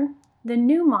bloodborne, the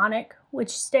pneumonic,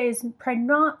 which stays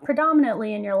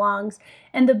predominantly in your lungs,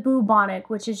 and the bubonic,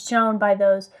 which is shown by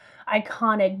those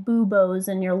iconic buboes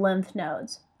in your lymph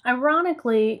nodes.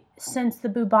 Ironically, since the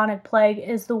bubonic plague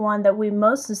is the one that we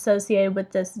most associated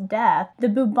with this death, the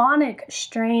bubonic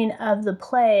strain of the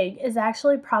plague is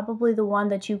actually probably the one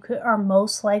that you are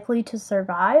most likely to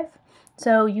survive.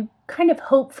 So you kind of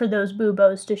hope for those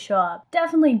buboes to show up.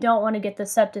 Definitely don't want to get the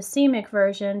septicemic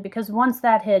version because once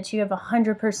that hits, you have a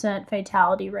 100%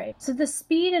 fatality rate. So the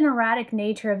speed and erratic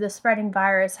nature of the spreading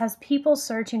virus has people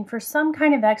searching for some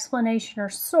kind of explanation or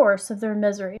source of their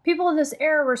misery. People of this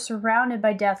era were surrounded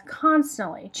by death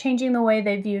constantly, changing the way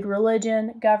they viewed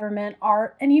religion, government,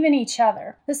 art, and even each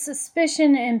other. The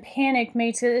suspicion and panic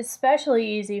makes it especially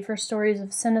easy for stories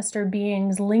of sinister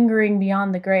beings lingering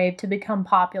beyond the grave to become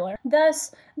popular.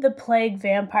 Thus, the plague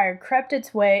vampire crept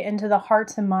its way into the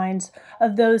hearts and minds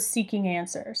of those seeking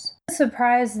answers. No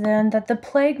surprise then that the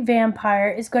plague vampire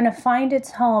is going to find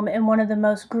its home in one of the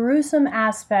most gruesome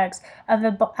aspects of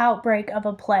the outbreak of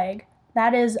a plague.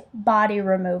 That is body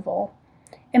removal.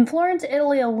 In Florence,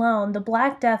 Italy alone, the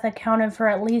Black Death accounted for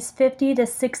at least 50 to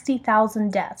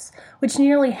 60,000 deaths, which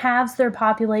nearly halves their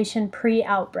population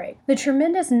pre-outbreak. The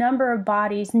tremendous number of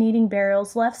bodies needing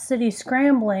burials left cities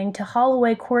scrambling to haul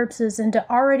away corpses into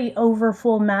already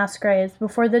overfull mass graves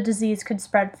before the disease could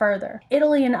spread further.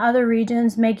 Italy and other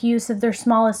regions make use of their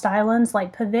smallest islands,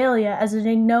 like Pavia, as an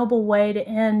ignoble way to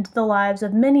end the lives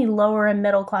of many lower and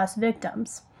middle-class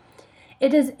victims.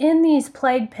 It is in these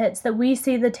plague pits that we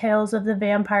see the tales of the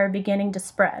vampire beginning to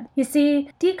spread. You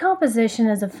see, decomposition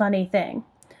is a funny thing.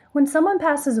 When someone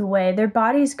passes away, their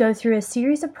bodies go through a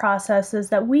series of processes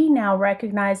that we now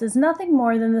recognize as nothing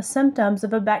more than the symptoms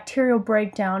of a bacterial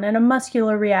breakdown and a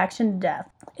muscular reaction to death.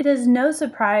 It is no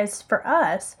surprise for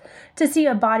us to see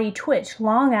a body twitch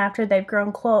long after they've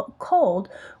grown cold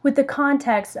with the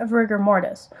context of rigor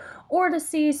mortis, or to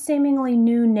see seemingly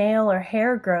new nail or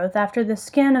hair growth after the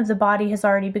skin of the body has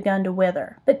already begun to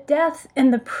wither. But death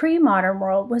in the pre-modern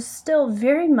world was still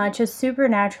very much a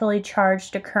supernaturally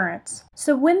charged occurrence.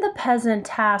 So when the peasant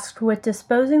tasked with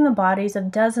disposing the bodies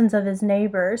of dozens of his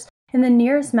neighbors in the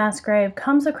nearest mass grave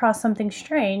comes across something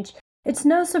strange, it's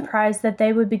no surprise that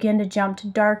they would begin to jump to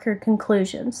darker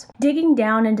conclusions. Digging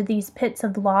down into these pits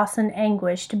of loss and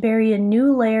anguish to bury a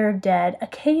new layer of dead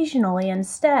occasionally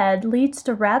instead leads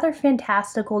to rather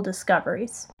fantastical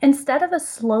discoveries. Instead of a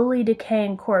slowly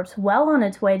decaying corpse well on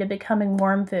its way to becoming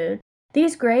worm food,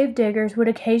 These grave diggers would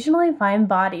occasionally find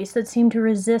bodies that seemed to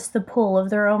resist the pull of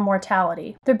their own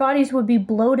mortality. Their bodies would be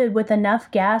bloated with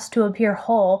enough gas to appear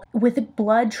whole, with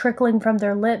blood trickling from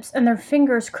their lips and their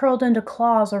fingers curled into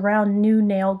claws around new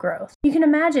nail growth. You can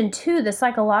imagine, too, the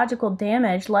psychological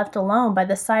damage left alone by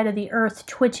the sight of the earth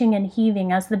twitching and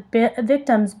heaving as the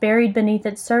victims buried beneath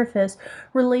its surface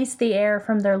released the air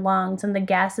from their lungs and the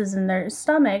gases in their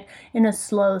stomach in a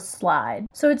slow slide.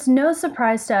 So it's no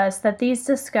surprise to us that these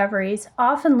discoveries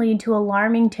often lead to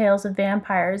alarming tales of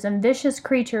vampires and vicious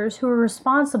creatures who are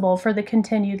responsible for the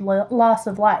continued loss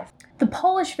of life. The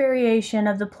Polish variation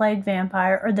of the plague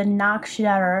vampire, or the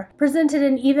Nachtschere, presented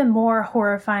an even more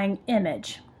horrifying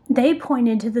image. They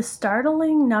pointed to the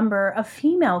startling number of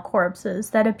female corpses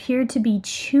that appeared to be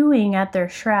chewing at their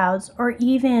shrouds or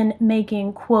even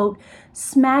making, quote,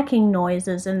 smacking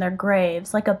noises in their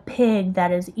graves, like a pig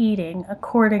that is eating,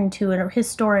 according to a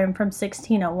historian from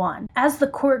 1601. As the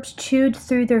corpse chewed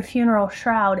through their funeral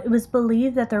shroud, it was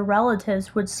believed that their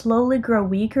relatives would slowly grow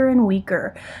weaker and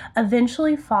weaker,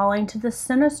 eventually falling to the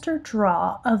sinister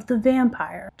draw of the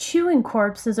vampire. Chewing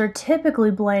corpses are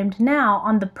typically blamed now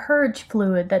on the purge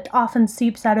fluid that often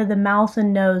seeps out of the mouth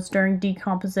and nose during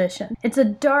decomposition. It's a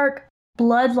dark,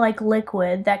 blood-like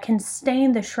liquid that can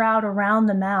stain the shroud around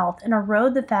the mouth and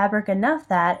erode the fabric enough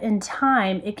that, in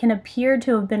time, it can appear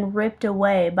to have been ripped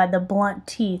away by the blunt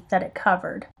teeth that it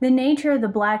covered. The nature of the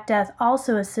Black Death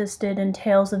also assisted in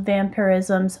tales of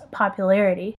vampirism's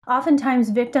popularity.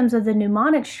 Oftentimes, victims of the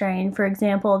pneumonic strain, for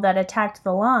example, that attacked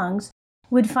the lungs,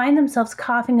 would find themselves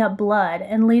coughing up blood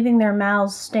and leaving their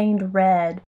mouths stained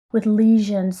red, with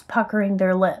lesions puckering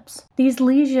their lips. These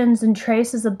lesions and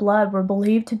traces of blood were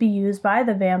believed to be used by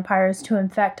the vampires to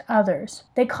infect others.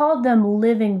 They called them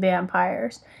living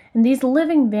vampires, and these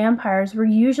living vampires were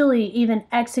usually even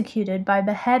executed by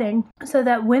beheading so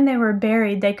that when they were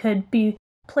buried they could be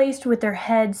placed with their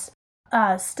heads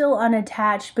still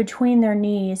unattached between their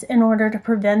knees in order to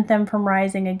prevent them from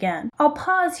rising again. I'll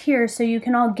pause here so you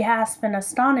can all gasp in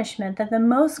astonishment that the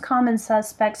most common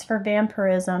suspects for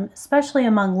vampirism, especially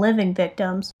among living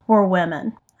victims, were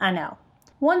women. I know.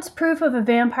 Once proof of a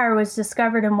vampire was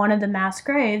discovered in one of the mass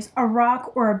graves, a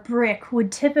rock or a brick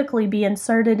would typically be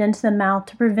inserted into the mouth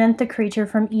to prevent the creature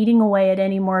from eating away at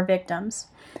any more victims.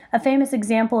 A famous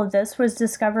example of this was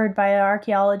discovered by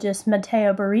archaeologist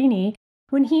Matteo Barini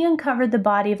when he uncovered the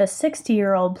body of a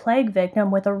 60-year-old plague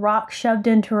victim with a rock shoved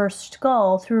into her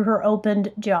skull through her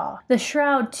opened jaw. The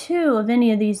shroud, too, of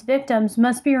any of these victims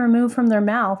must be removed from their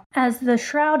mouth, as the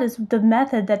shroud is the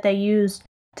method that they used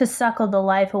to suckle the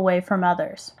life away from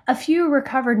others. A few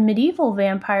recovered medieval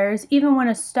vampires even went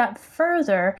a step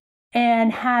further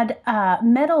and had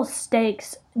metal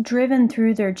stakes driven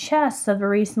through their chests of the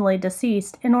recently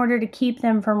deceased in order to keep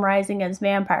them from rising as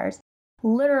vampires,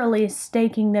 literally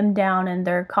staking them down in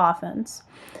their coffins.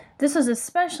 This was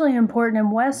especially important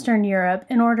in Western Europe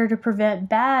in order to prevent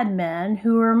bad men,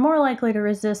 who were more likely to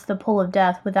resist the pull of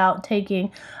death without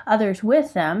taking others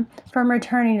with them, from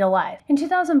returning to life. In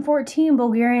 2014,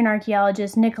 Bulgarian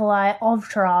archaeologist Nikolai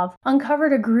Ovcharov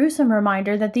uncovered a gruesome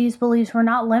reminder that these beliefs were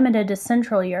not limited to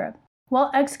Central Europe. While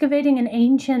excavating an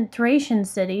ancient Thracian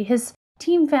city, his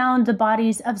team found the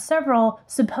bodies of several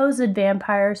supposed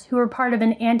vampires who were part of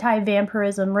an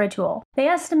anti-vampirism ritual. They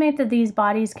estimate that these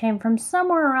bodies came from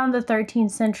somewhere around the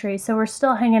 13th century, so we're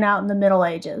still hanging out in the Middle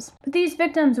Ages. But these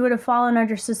victims would have fallen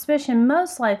under suspicion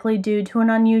most likely due to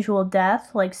an unusual death,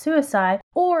 like suicide,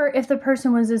 or if the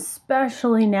person was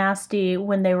especially nasty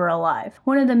when they were alive.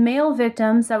 One of the male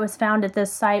victims that was found at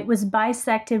this site was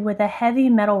bisected with a heavy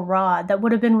metal rod that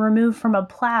would have been removed from a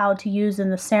plow to use in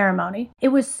the ceremony. It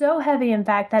was so heavy, in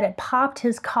fact, that it popped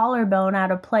his collarbone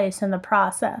out of place in the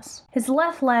process. His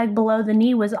left leg below the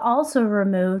knee was also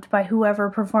removed by whoever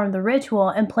performed the ritual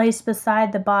and placed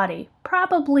beside the body,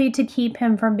 probably to keep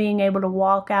him from being able to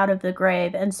walk out of the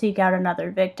grave and seek out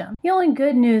another victim. The only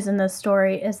good news in this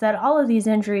story is that all of these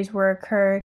injuries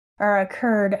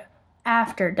occurred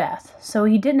after death, so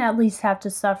he didn't at least have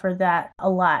to suffer that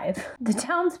alive. The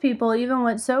townspeople even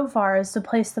went so far as to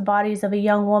place the bodies of a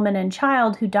young woman and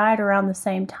child who died around the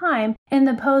same time in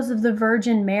the pose of the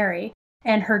Virgin Mary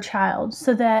and her child,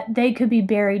 so that they could be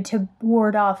buried to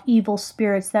ward off evil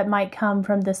spirits that might come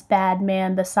from this bad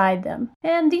man beside them.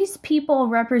 And these people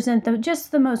represent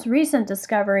just the most recent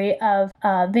discovery of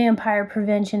vampire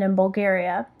prevention in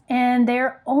Bulgaria. And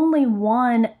they're only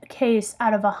one case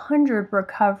out of 100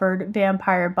 recovered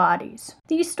vampire bodies.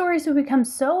 These stories have become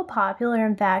so popular,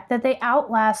 in fact, that they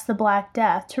outlast the Black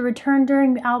Death to return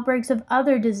during outbreaks of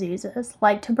other diseases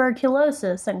like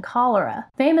tuberculosis and cholera.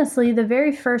 Famously, the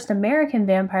very first American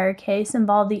vampire case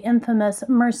involved the infamous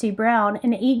Mercy Brown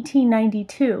in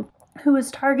 1892. who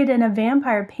was targeted in a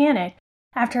vampire panic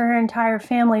after her entire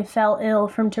family fell ill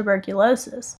from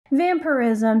tuberculosis.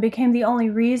 Vampirism became the only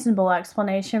reasonable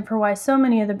explanation for why so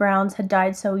many of the Browns had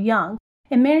died so young.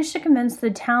 It managed to convince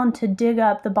the town to dig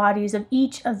up the bodies of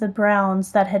each of the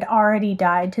Browns that had already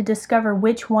died to discover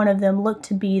which one of them looked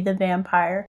to be the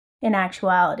vampire in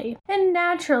actuality. And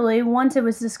naturally, once it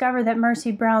was discovered that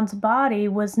Mercy Brown's body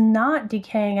was not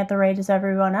decaying at the rate as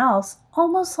everyone else,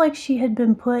 almost like she had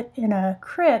been put in a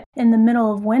crypt in the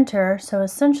middle of winter, so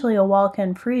essentially a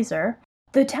walk-in freezer,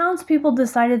 the townspeople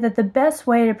decided that the best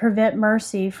way to prevent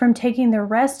Mercy from taking the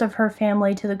rest of her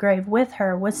family to the grave with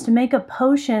her was to make a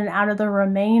potion out of the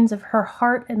remains of her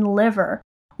heart and liver,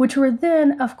 which were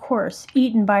then, of course,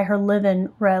 eaten by her living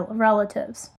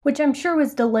relatives, which I'm sure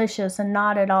was delicious and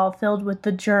not at all filled with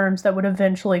the germs that would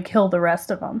eventually kill the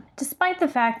rest of them. Despite the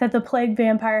fact that the plague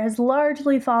vampire has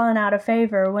largely fallen out of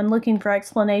favor when looking for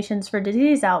explanations for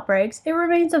disease outbreaks, it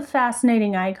remains a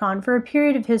fascinating icon for a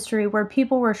period of history where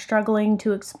people were struggling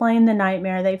to explain the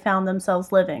nightmare they found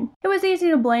themselves living. It was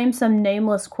easy to blame some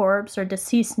nameless corpse or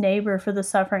deceased neighbor for the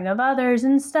suffering of others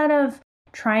instead of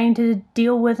trying to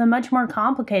deal with a much more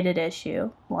complicated issue,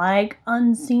 like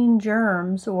unseen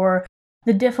germs or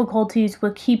the difficulties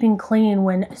with keeping clean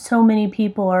when so many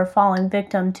people are falling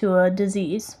victim to a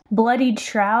disease. Bloodied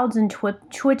shrouds and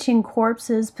twitching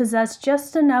corpses possess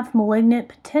just enough malignant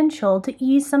potential to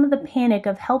ease some of the panic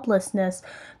of helplessness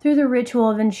through the ritual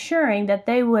of ensuring that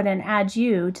they wouldn't add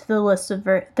you to the list of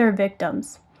their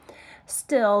victims.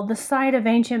 Still, the sight of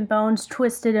ancient bones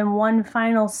twisted in one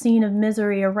final scene of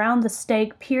misery around the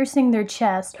stake piercing their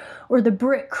chest or the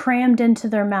brick crammed into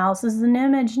their mouths is an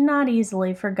image not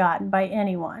easily forgotten by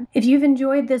anyone. If you've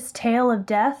enjoyed this tale of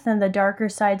death and the darker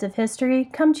sides of history,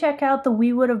 come check out the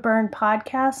We Would Have Burned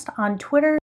podcast on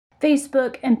Twitter,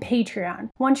 Facebook, and Patreon.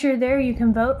 Once you're there, you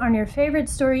can vote on your favorite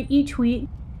story each week,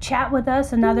 chat with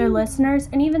us and other listeners,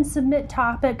 and even submit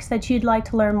topics that you'd like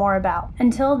to learn more about.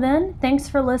 Until then, thanks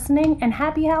for listening and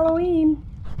happy Halloween!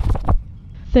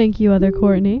 Thank you, other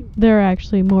Courtney. There are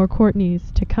actually more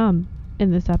Courtneys to come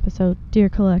in this episode, dear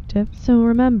collective. So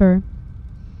remember,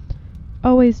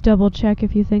 always double check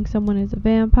if you think someone is a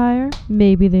vampire.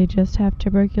 Maybe they just have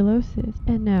tuberculosis.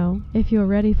 And now, if you're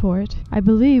ready for it, I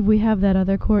believe we have that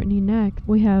other Courtney next.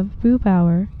 We have Spoop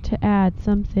Hour to add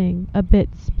something a bit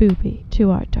spoopy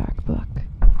to our dark book.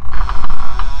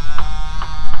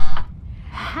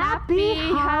 Happy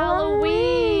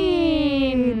Halloween!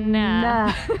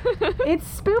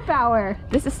 It's Spoop Hour.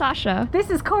 This is Sasha. This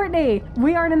is Courtney.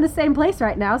 We aren't in the same place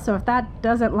right now, so if that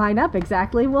doesn't line up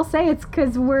exactly, we'll say it's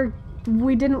because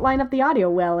we didn't line up the audio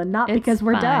well and not because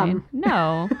we're dumb.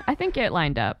 No, I think it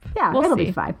lined up. Yeah, we'll it'll see.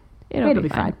 be fine. It'll be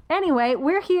fine. Anyway,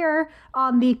 we're here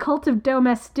on the Cult of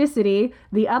Domesticity,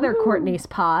 the other Courtney's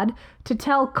pod, to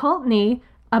tell Courtney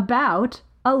about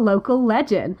a local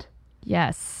legend.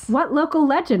 Yes. What local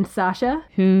legend, Sasha?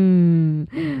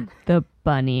 The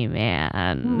Bunny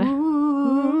Man. Ooh.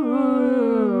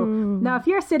 Now, if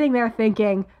you're sitting there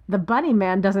thinking, the Bunny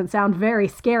Man doesn't sound very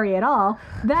scary at all,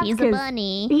 that's He's a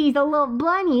bunny. He's a little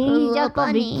bunny. He's just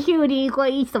gonna be bunny. cute. He's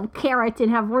gonna eat some carrots and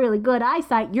have really good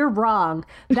eyesight. You're wrong.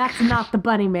 That's not the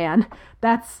Bunny Man.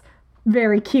 That's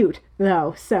very cute,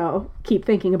 though. So keep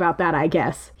thinking about that, I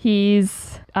guess.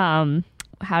 He's, how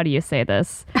do you say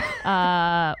this?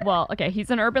 Well, okay,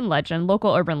 he's an urban legend,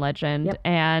 local urban legend, Yep.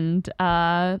 and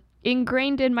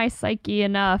ingrained in my psyche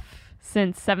enough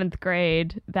since 7th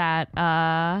grade that,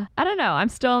 I don't know, I'm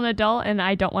still an adult and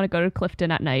I don't want to go to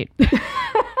Clifton at night.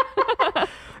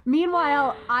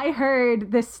 Meanwhile, I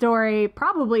heard this story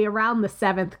probably around the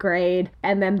 7th grade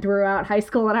and then throughout high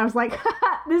school, and I was like,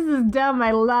 this is dumb.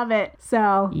 I love it.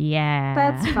 So Yeah.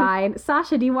 that's fine.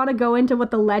 Sasha, do you want to go into what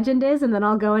the legend is, and then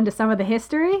I'll go into some of the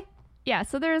history? Yeah,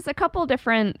 so there's a couple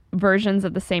different versions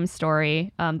of the same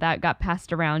story that got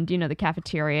passed around, the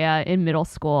cafeteria in middle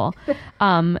school.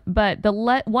 But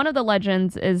one of the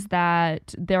legends is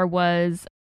that there was,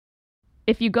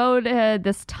 if you go to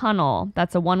this tunnel,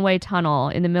 that's a one-way tunnel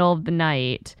in the middle of the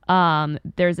night,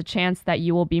 there's a chance that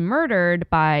you will be murdered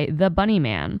by the Bunny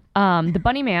Man. The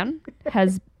Bunny Man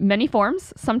has many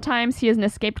forms. Sometimes he is an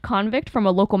escaped convict from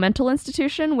a local mental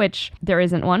institution, which there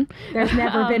isn't one. There's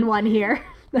never been one here.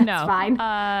 That's no. fine.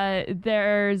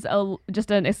 There's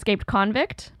just an escaped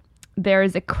convict.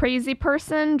 There's a crazy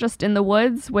person just in the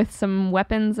woods with some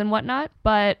weapons and whatnot.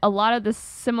 But a lot of the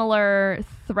similar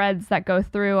threads that go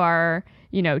through are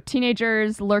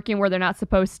teenagers lurking where they're not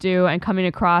supposed to and coming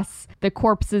across the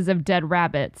corpses of dead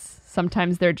rabbits.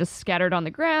 Sometimes they're just scattered on the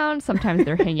ground. Sometimes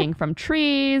they're hanging from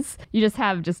trees. You just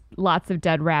have lots of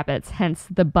dead rabbits, hence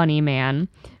the bunny man.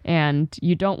 And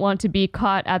you don't want to be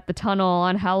caught at the tunnel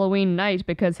on Halloween night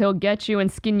because he'll get you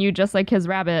and skin you just like his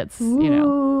rabbits,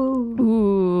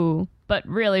 Ooh. But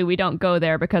really, we don't go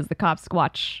there because the cops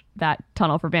watch that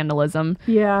tunnel for vandalism.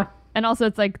 Yeah. And also,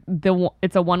 it's like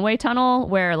it's a one-way tunnel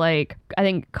where, like, I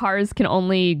think cars can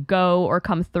only go or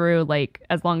come through, like,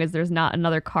 as long as there's not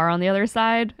another car on the other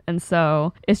side. And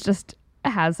so it's just a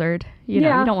hazard. You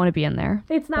know, you don't want to be in there.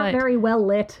 It's not very well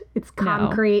lit. It's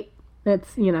concrete. No.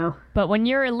 It's, But when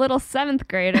you're a little 7th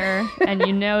grader and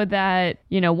you know that,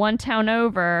 one town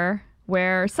over,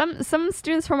 where some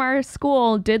students from our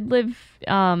school did live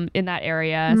in that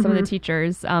area, some of the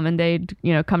teachers, and they'd,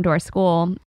 come to our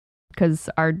school, because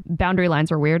our boundary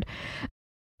lines were weird.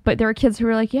 But there were kids who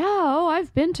were like,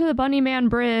 I've been to the Bunny Man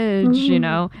Bridge,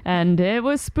 and it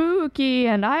was spooky,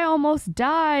 and I almost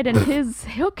died, and his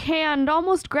hook hand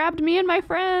almost grabbed me and my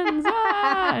friends.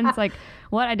 And it's like,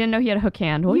 what? I didn't know he had a hook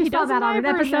hand. Well, you he saw does that on an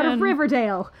episode of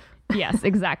Riverdale. Yes,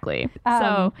 exactly.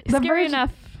 So, scary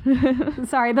enough.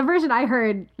 Sorry, the version I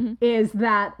heard is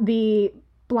that the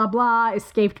blah, blah,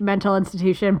 escaped mental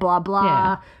institution, blah,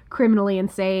 blah, criminally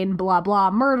insane, blah,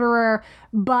 blah, murderer.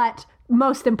 But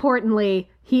most importantly,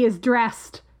 he is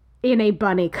dressed in a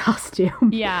bunny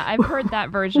costume. Yeah, I've heard that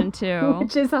version too.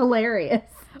 Which is hilarious.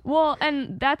 Well,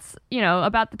 and that's,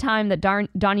 about the time that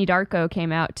Donnie Darko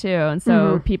came out too. And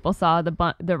so people saw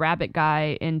the rabbit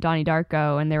guy in Donnie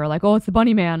Darko and they were like, oh, it's the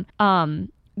bunny man.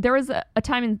 There was a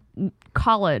time in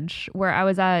college where I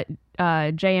was at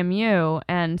JMU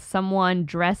and someone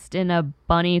dressed in a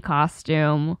bunny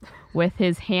costume with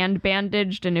his hand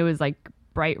bandaged and it was like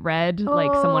bright red,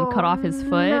 like someone cut off his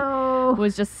foot,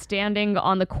 was just standing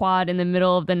on the quad in the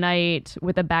middle of the night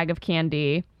with a bag of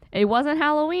candy. It wasn't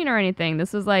Halloween or anything.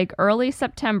 This was like early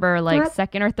September, like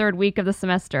second or third week of the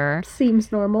semester.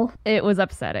 Seems normal. It was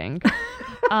upsetting.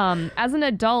 As an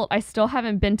adult, I still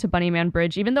haven't been to Bunnyman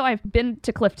Bridge, even though I've been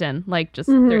to Clifton. Like, just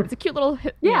it's a cute little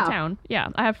town. Yeah,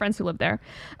 I have friends who live there.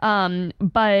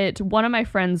 But one of my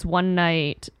friends, one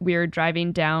night, we were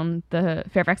driving down the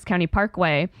Fairfax County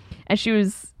Parkway, and she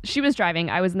was driving.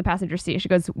 I was in the passenger seat. She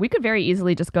goes, we could very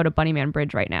easily just go to Bunnyman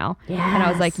Bridge right now. Yes. And I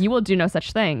was like, you will do no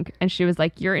such thing. And she was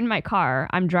like, you're in my car.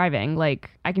 I'm driving.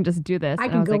 Like, I can just do this. I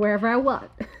can go wherever I want.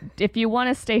 If you want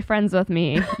to stay friends with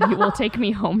me, you will take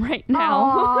me home right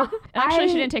now. Actually,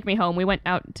 she didn't take me home. We went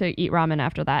out to eat ramen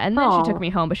after that. And then she took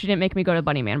me home, but she didn't make me go to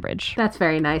Bunnyman Bridge. That's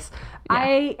very nice. Yeah.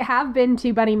 I have been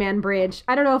to Bunnyman Bridge.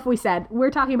 I don't know if we said.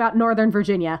 We're talking about Northern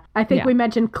Virginia. I think we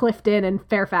mentioned Clifton and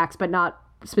Fairfax, but not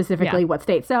specifically what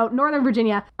state. So Northern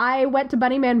Virginia, I went to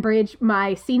Bunnyman Bridge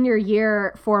my senior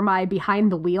year for my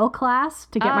behind the wheel class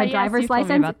to get my driver's license.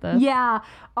 Told me about this. Yeah.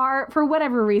 For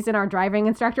whatever reason, our driving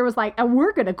instructor was like, and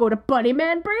we're going to go to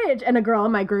Bunnyman Bridge. And a girl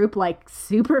in my group like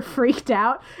super freaked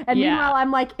out. And meanwhile, I'm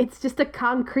like, it's just a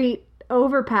concrete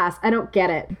overpass. I don't get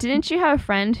it. Didn't you have a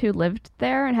friend who lived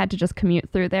there and had to just commute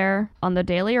through there on the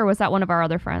daily, or was that one of our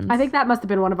other friends? I think that must have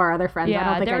been one of our other friends. Yeah, I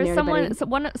don't think there I was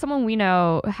knew someone we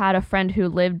know had a friend who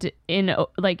lived in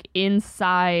like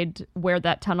inside where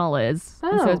that tunnel is.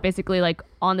 And so it's basically like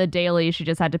on the daily she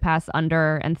just had to pass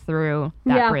under and through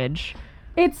that bridge.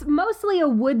 It's mostly a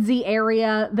woodsy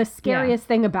area. The scariest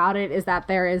thing about it is that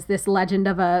there is this legend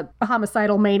of a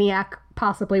homicidal maniac,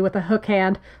 possibly with a hook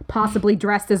hand, possibly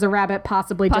dressed as a rabbit,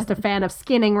 possibly just a fan of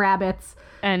skinning rabbits.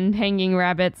 And hanging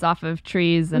rabbits off of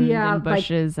trees and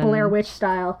bushes. Like Blair Witch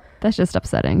style. That's just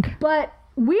upsetting. But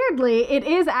weirdly, it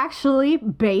is actually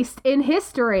based in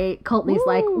history. Coultney's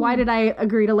like, why did I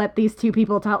agree to let these two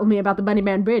people tell me about the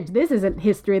Bunnyman Bridge? This isn't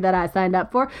history that I signed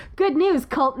up for. Good news,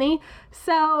 Coultney.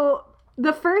 So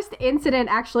the first incident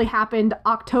actually happened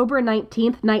October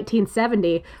 19th,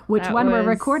 1970, which we're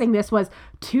recording this was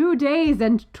 2 days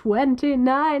and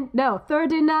 39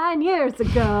 years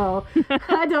ago.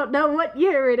 I don't know what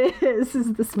year it is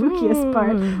the spookiest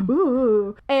part.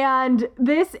 Ooh. And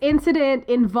this incident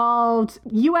involved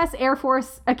U.S. Air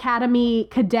Force Academy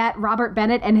cadet Robert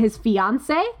Bennett and his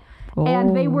fiancée.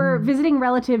 And they were visiting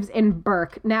relatives in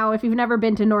Burke. Now, if you've never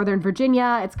been to Northern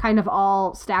Virginia, it's kind of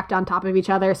all stacked on top of each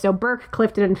other. So Burke,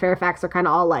 Clifton, and Fairfax are kind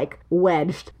of all like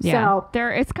wedged. Yeah. So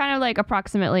it's kind of like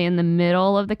approximately in the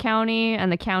middle of the county,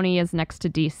 and the county is next to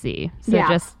DC. So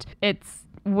it's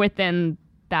within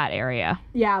that area.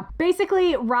 Yeah.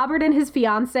 Basically, Robert and his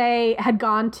fiance had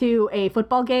gone to a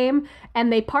football game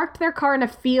and they parked their car in a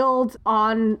field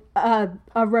on a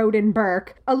road in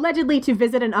Burke, allegedly to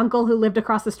visit an uncle who lived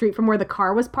across the street from where the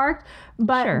car was parked.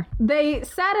 But they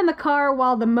sat in the car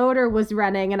while the motor was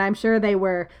running, and I'm sure they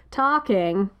were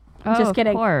talking. Just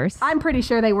kidding. Of course. I'm pretty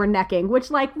sure they were necking, which,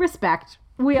 like, respect.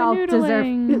 We all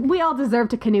deserve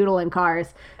to canoodle in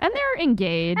cars. And they're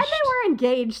engaged.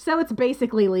 So it's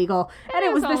basically legal. And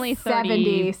it was only the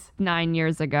 70s. 9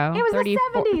 years ago. It was the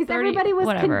 70s. Everybody was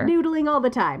canoodling all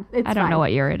the time. I don't know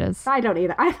what year it is. I don't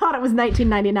either. I thought it was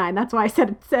 1999. That's why I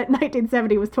said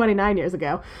 1970 was 29 years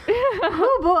ago.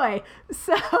 Oh boy.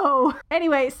 So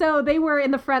anyway, so they were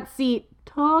in the front seat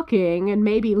talking and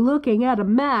maybe looking at a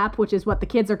map, which is what the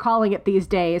kids are calling it these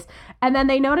days. And then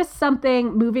they noticed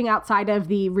something moving outside of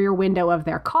the rear window of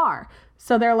their car.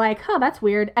 So they're like, oh, that's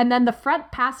weird. And then the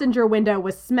front passenger window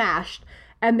was smashed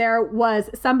and there was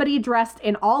somebody dressed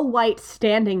in all white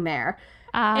standing there.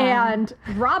 And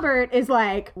Robert is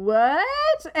like, what?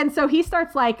 And so he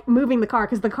starts like moving the car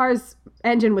because the car's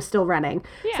engine was still running.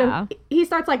 Yeah. So he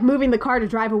starts like moving the car to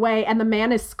drive away, and the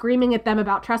man is screaming at them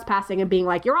about trespassing and being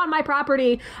like, you're on my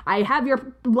property. I have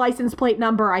your license plate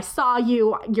number. I saw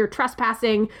you. You're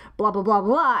trespassing, blah, blah, blah,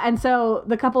 blah. And so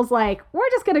the couple's like, we're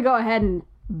just going to go ahead and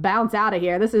bounce out of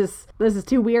here. This is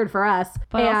too weird for us.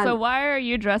 But also, why are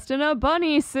you dressed in a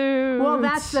bunny suit? Well,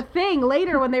 that's the thing.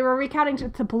 Later, when they were recounting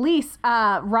to police,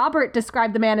 Robert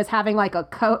described the man as having like a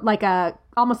coat, like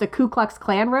almost a Ku Klux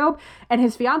Klan robe, and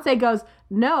his fiance goes,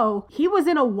 no, he was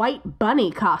in a white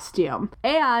bunny costume.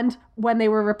 And when they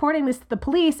were reporting this to the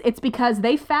police, it's because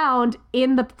they found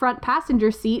in the front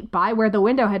passenger seat by where the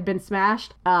window had been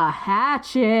smashed, a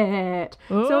hatchet.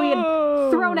 Oh. So he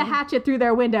had thrown a hatchet through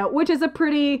their window, which is a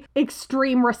pretty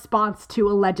extreme response to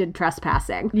alleged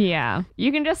trespassing. Yeah.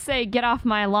 You can just say, get off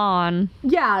my lawn.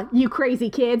 Yeah, you crazy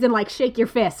kids, and like shake your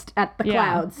fist at the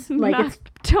clouds. Like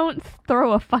don't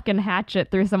throw a fucking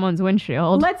hatchet through someone's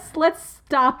windshield. Let's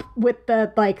stop with the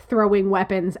like throwing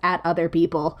weapons at other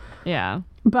people. Yeah.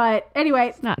 But anyway,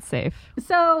 it's not safe.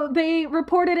 So they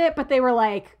reported it, but they were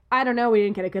like, I don't know, we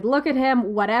didn't get a good look at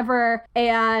him, whatever.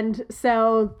 And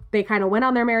so they kind of went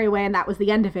on their merry way, and that was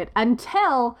the end of it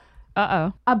until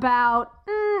about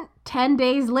 10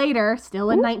 days later, still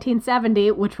in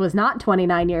 1970, which was not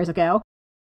 29 years ago.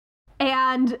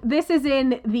 And this is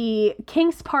in the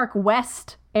Kings Park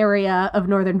West area of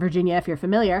Northern Virginia, if you're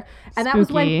familiar. And that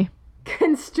was when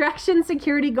construction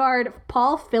security guard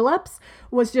Paul Phillips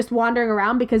was just wandering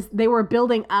around because they were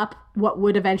building up what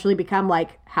would eventually become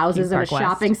like houses and a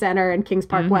shopping center in Kings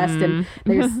Park West. And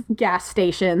there's gas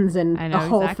stations and a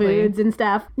Whole Foods and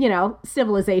stuff. You know,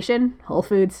 civilization, Whole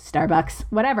Foods, Starbucks,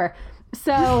 whatever.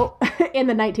 So in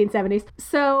the 1970s.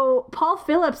 So Paul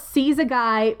Phillips sees a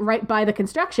guy right by the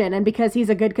construction. And because he's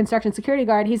a good construction security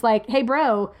guard, he's like, hey,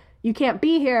 bro, you can't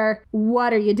be here.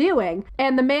 What are you doing?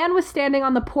 And the man was standing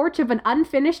on the porch of an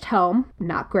unfinished home.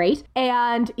 Not great.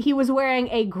 And he was wearing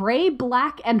a gray,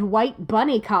 black, and white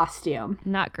bunny costume.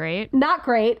 Not great. Not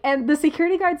great. And the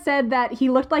security guard said that he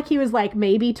looked like he was like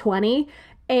maybe 20.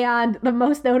 And the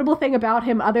most notable thing about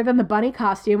him, other than the bunny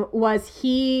costume, was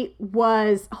he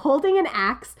was holding an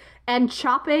axe and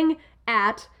chopping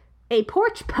at a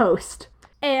porch post.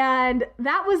 And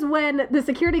that was when the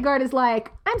security guard is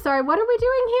like, I'm sorry, what are we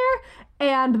doing here?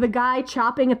 And the guy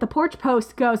chopping at the porch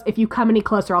post goes, if you come any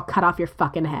closer, I'll cut off your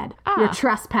fucking head. You're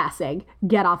trespassing.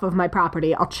 Get off of my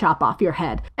property. I'll chop off your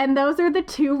head. And those are the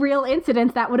two real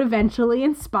incidents that would eventually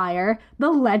inspire the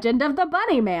legend of the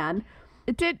Bunny Man.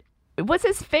 Was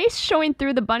his face showing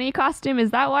through the bunny costume?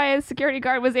 Is that why a security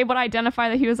guard was able to identify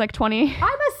that he was like 20?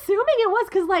 I'm assuming it was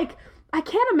because like, I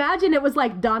can't imagine it was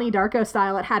like Donnie Darko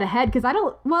style. It had a head because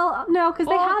because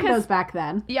they had those back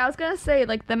then. Yeah, I was going to say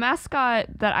like the mascot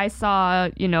that I saw,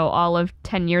 all of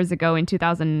 10 years ago in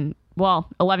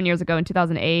 11 years ago in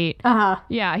 2008.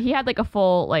 Yeah, he had like a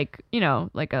full like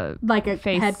a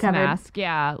face head covered mask.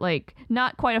 Yeah, like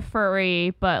not quite a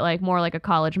furry, but like more like a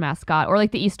college mascot or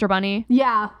like the Easter Bunny.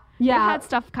 Yeah. Yeah. They had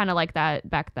stuff kind of like that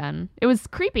back then. It was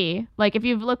creepy. Like if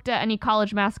you've looked at any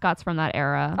college mascots from that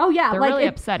era. Oh yeah. They're like really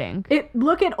upsetting.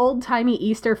 Look at old timey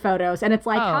Easter photos and it's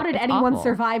like, how did anyone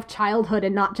survive childhood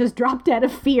and not just drop dead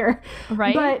of fear?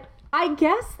 Right. But I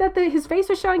guess that his face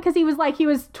was showing because he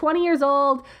was 20 years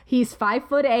old, he's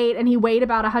 5'8", and he weighed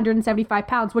about 175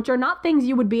 pounds, which are not things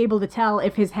you would be able to tell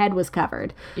if his head was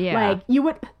covered. Yeah.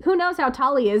 Like who knows how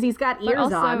tall he is? He's got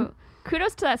ears on.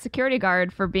 Kudos to that security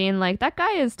guard for being like, that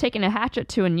guy is taking a hatchet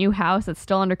to a new house that's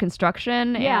still under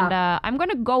construction. Yeah. And I'm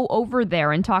going to go over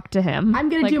there and talk to him. I'm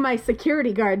going to do my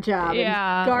security guard job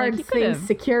and guard things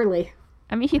securely.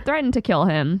 I mean, he threatened to kill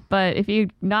him, but if he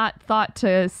not thought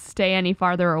to stay any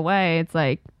farther away, it's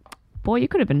like, boy, you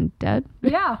could have been dead.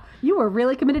 Yeah, you were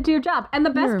really committed to your job. And the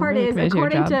best part is,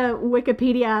 according to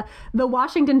Wikipedia, the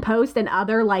Washington Post and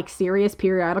other serious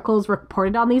periodicals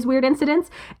reported on these weird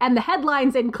incidents. And the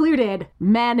headlines included,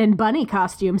 "Man in bunny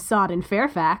costume sought in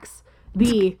Fairfax,"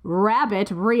 "The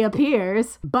rabbit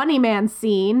reappears," "Bunny man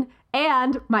seen,"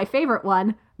 and my favorite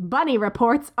one, "Bunny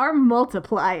reports are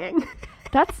multiplying."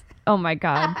 That's, oh my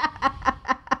God.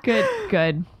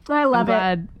 Good. I love it.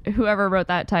 I'm glad whoever wrote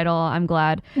that title, I'm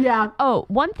glad. Yeah. Oh,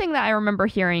 one thing that I remember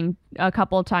hearing a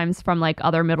couple of times from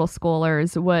other middle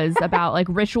schoolers was about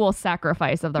ritual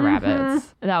sacrifice of the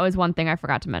rabbits. That was one thing I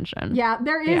forgot to mention. Yeah,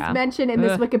 there is mention in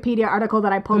this Wikipedia article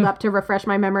that I pulled up to refresh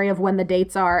my memory of when the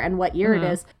dates are and what year it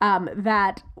is,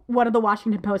 that one of the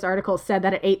Washington Post articles said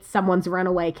that it ate someone's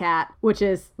runaway cat, which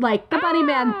is the bunny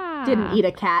man didn't eat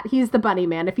a cat. He's the bunny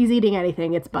man. If he's eating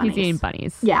anything, it's bunnies. He's eating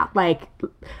bunnies. Yeah,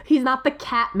 he's not the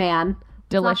cat man.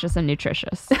 Delicious and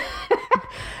nutritious.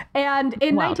 And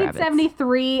in Wild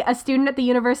 1973, rabbits. a student at the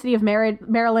University of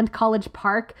Maryland College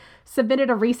Park submitted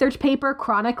a research paper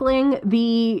chronicling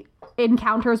the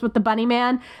encounters with the bunny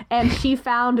man, and she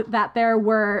found that there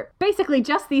were basically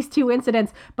just these two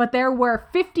incidents, but there were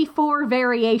 54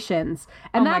 variations.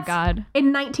 And that's my God.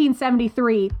 In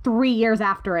 1973, 3 years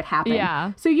after it happened.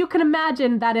 Yeah. So you can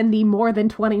imagine that in the more than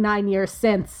 29 years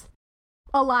since,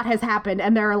 a lot has happened,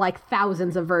 and there are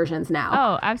thousands of versions now.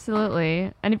 Oh,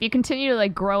 absolutely. And if you continue to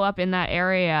grow up in that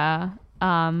area,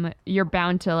 you're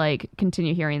bound to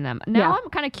continue hearing them. Now I'm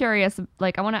kind of curious,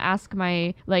 I want to ask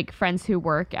my friends who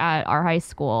work at our high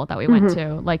school that we went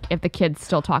to, if the kids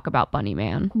still talk about Bunny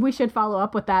Man. We should follow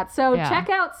up with that. So check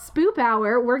out Spoop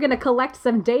Hour. We're going to collect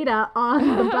some data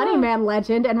on the Bunny Man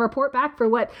legend and report back for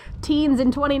what teens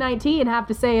in 2019 have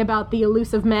to say about the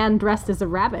elusive man dressed as a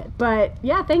rabbit. But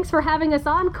yeah, thanks for having us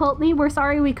on, Courtney. We're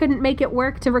sorry we couldn't make it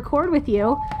work to record with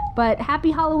you, but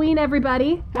happy Halloween,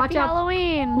 everybody. Happy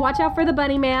Halloween. Watch out for the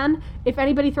Bunny Man. If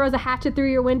anybody throws a hatchet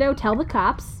through your window, tell the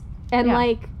cops. And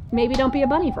maybe don't be a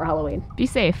bunny for Halloween. Be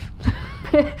safe.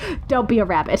 Don't be a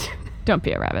rabbit. Don't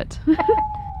be a rabbit.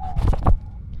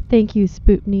 Thank you,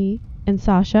 Spoopney and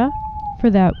Sasha, for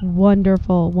that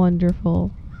wonderful,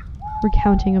 wonderful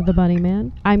recounting of the Bunny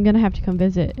Man. I'm going to have to come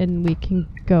visit and we can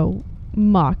go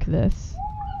mock this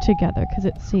together because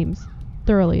it seems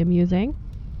thoroughly amusing.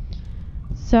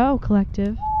 So,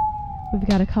 collective, we've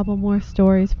got a couple more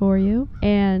stories for you,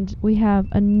 and we have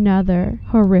another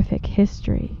horrific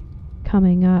history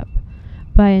coming up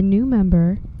by a new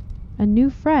member, a new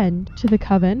friend to the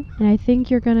Coven, and I think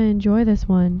you're going to enjoy this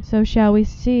one. So shall we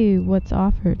see what's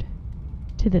offered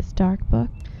to this dark book?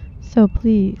 So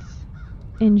please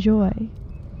enjoy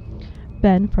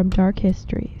Ben from Dark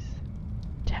Histories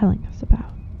telling us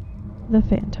about the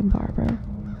Phantom Barber.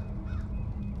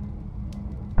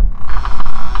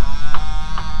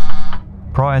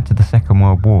 Prior to the Second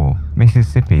World War,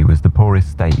 Mississippi was the poorest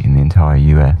state in the entire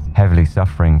US. Heavily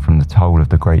suffering from the toll of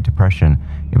the Great Depression,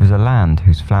 it was a land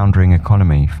whose floundering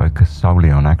economy focused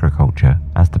solely on agriculture.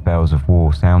 As the bells of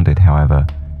war sounded, however,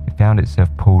 it found itself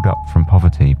pulled up from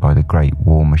poverty by the Great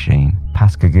War Machine.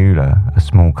 Pascagoula, a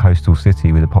small coastal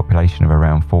city with a population of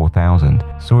around 4,000,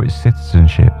 saw its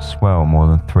citizenship swell more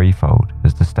than threefold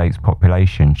as the state's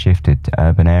population shifted to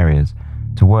urban areas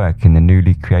to work in the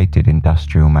newly created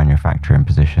industrial manufacturing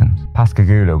positions.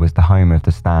 Pascagoula was the home of the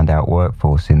standout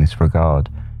workforce in this regard,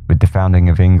 with the founding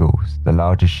of Ingalls, the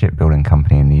largest shipbuilding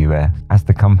company in the US. As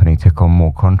the company took on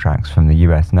more contracts from the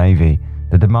US Navy,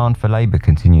 the demand for labour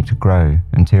continued to grow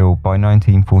until, by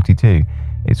 1942,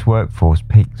 its workforce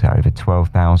peaked at over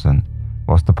 12,000,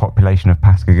 whilst the population of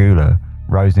Pascagoula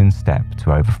rose in step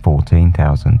to over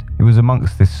 14,000. It was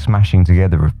amongst this smashing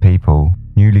together of people,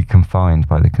 newly confined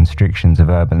by the constrictions of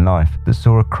urban life, that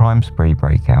saw a crime spree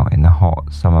break out in the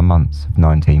hot summer months of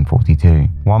 1942.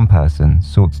 One person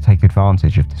sought to take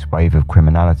advantage of this wave of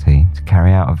criminality to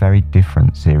carry out a very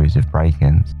different series of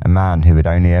break-ins, a man who had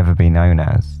only ever been known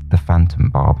as the Phantom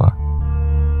Barber.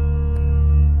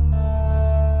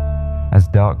 As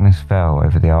darkness fell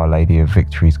over the Our Lady of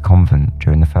Victory's convent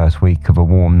during the first week of a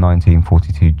warm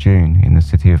 1942 June in the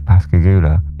city of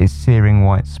Pascagoula, its searing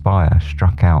white spire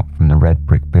struck out from the red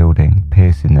brick building,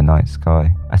 piercing the night sky.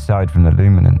 Aside from the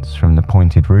luminance from the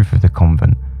pointed roof of the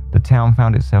convent, the town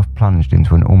found itself plunged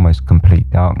into an almost complete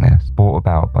darkness, brought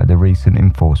about by the recent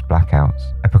enforced blackouts,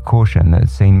 a precaution that had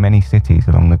seen many cities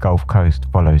along the Gulf Coast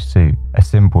follow suit, a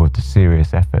symbol of the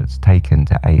serious efforts taken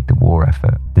to aid the war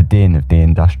effort. The din of the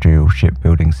industrial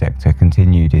shipbuilding sector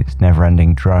continued its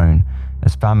never-ending drone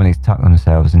as families tucked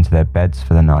themselves into their beds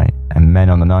for the night and men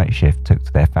on the night shift took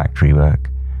to their factory work.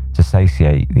 to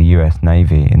satiate the US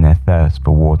Navy in their thirst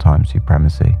for wartime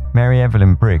supremacy. Mary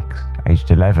Evelyn Briggs,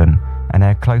 aged 11, and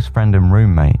her close friend and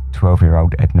roommate,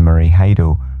 12-year-old Edna Marie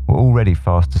Hadel, were already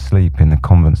fast asleep in the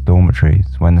convent's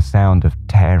dormitories when the sound of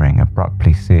tearing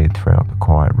abruptly seared throughout the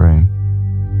quiet room.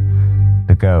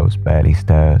 The girls barely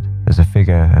stirred as a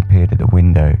figure appeared at the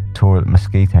window, tore at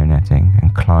mosquito netting,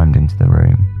 and climbed into the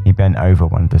room. He bent over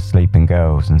one of the sleeping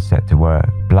girls and set to work,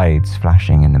 blades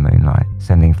flashing in the moonlight,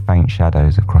 sending faint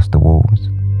shadows across the walls.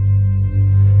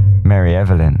 Mary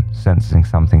Evelyn, sensing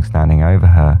something standing over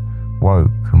her,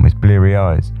 woke and with bleary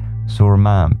eyes saw a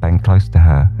man bend close to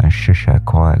her and shush her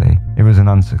quietly. It was an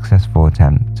unsuccessful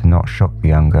attempt to not shock the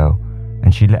young girl,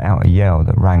 and she let out a yell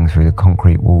that rang through the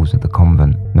concrete walls of the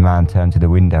convent. The man turned to the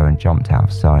window and jumped out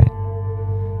of sight.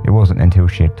 It wasn't until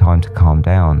she had time to calm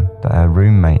down that her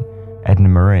roommate, Edna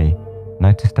Marie,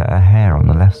 noticed that her hair on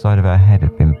the left side of her head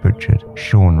had been butchered,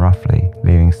 shorn roughly,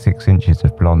 leaving 6 inches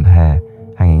of blonde hair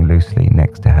hanging loosely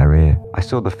next to her ear. I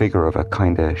saw the figure of a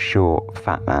kinda short,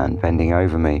 fat man bending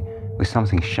over me with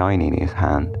something shiny in his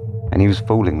hand, and he was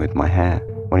fooling with my hair.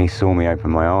 When he saw me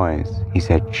open my eyes, he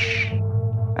said, "Shh,"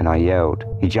 and I yelled.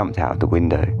 He jumped out of the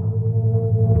window.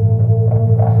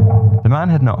 The man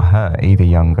had not hurt either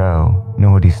young girl,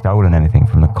 nor had he stolen anything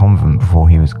from the convent before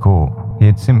he was caught. He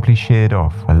had simply sheared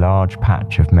off a large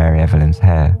patch of Mary Evelyn's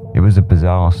hair. It was a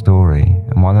bizarre story,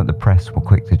 and one that the press were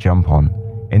quick to jump on,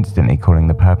 instantly calling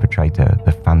the perpetrator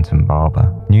the Phantom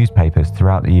Barber. Newspapers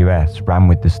throughout the US ran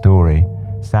with the story,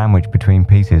 sandwiched between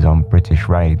pieces on British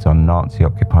raids on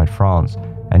Nazi-occupied France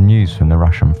and news from the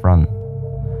Russian front.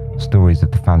 Stories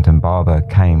of the Phantom Barber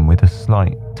came with a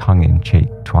slight tongue-in-cheek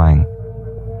twang.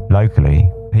 Locally,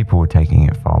 people were taking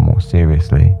it far more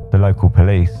seriously. The local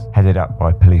police, headed up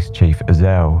by Police Chief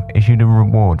Azell, issued a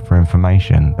reward for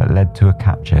information that led to a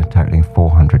capture totaling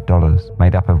 $400,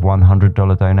 made up of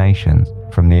 $100 donations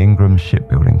from the Ingram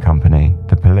Shipbuilding Company,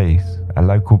 the police, a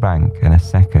local bank, and a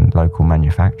second local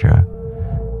manufacturer.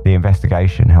 The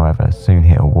investigation, however, soon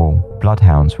hit a wall.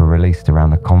 Bloodhounds were released around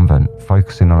the convent,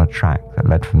 focusing on a track that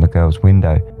led from the girl's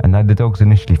window, and though the dogs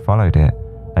initially followed it,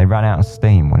 they ran out of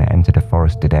steam when it entered a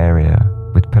forested area,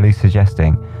 with police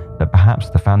suggesting that perhaps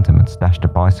the Phantom had stashed a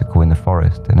bicycle in the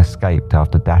forest and escaped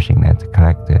after dashing there to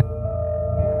collect it.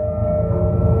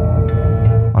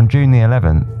 On June the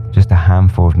 11th, just a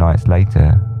handful of nights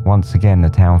later, once again the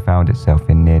town found itself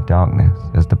in near darkness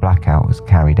as the blackout was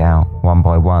carried out. One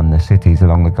by one, the cities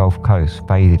along the Gulf Coast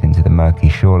faded into the murky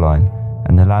shoreline,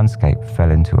 and the landscape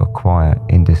fell into a quiet,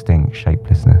 indistinct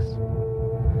shapelessness.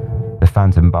 The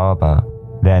Phantom Barber,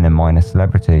 then a minor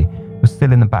celebrity, was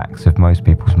still in the backs of most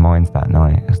people's minds that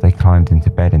night as they climbed into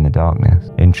bed in the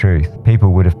darkness. In truth,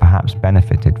 people would have perhaps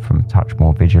benefited from a touch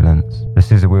more vigilance. The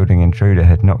scissor-wielding intruder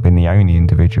had not been the only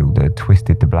individual that had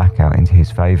twisted the blackout into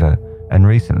his favour, and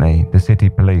recently the city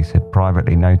police had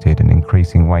privately noted an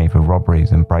increasing wave of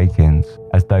robberies and break-ins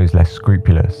as those less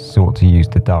scrupulous sought to use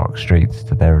the dark streets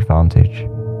to their advantage.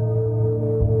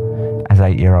 As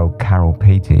 8-year-old Carol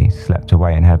Peaty slept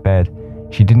away in her bed,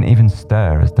 she didn't even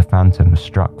stir as the Phantom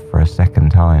struck for a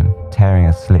second time, tearing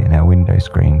a slit in her window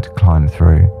screen to climb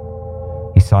through.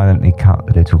 He silently cut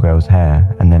the little girl's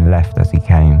hair and then left as he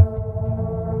came.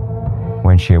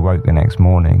 When she awoke the next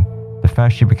morning, the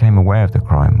first she became aware of the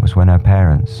crime was when her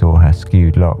parents saw her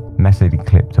skewed lock messily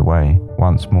clipped away.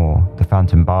 Once more, the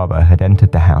Phantom Barber had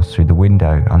entered the house through the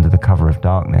window under the cover of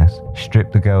darkness,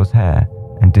 stripped the girl's hair,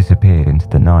 and disappeared into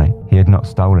the night. He had not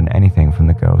stolen anything from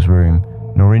the girl's room,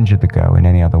 nor injured the girl in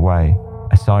any other way,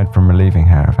 aside from relieving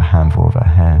her of a handful of her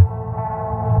hair.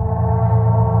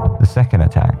 The second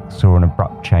attack saw an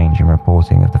abrupt change in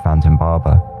reporting of the Phantom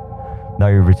Barber. Though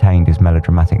he retained his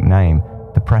melodramatic name,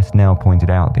 the press now pointed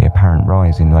out the apparent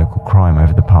rise in local crime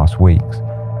over the past weeks,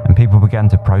 and people began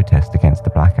to protest against the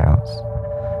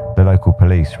blackouts. The local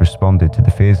police responded to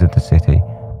the fears of the city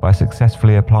by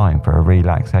successfully applying for a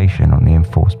relaxation on the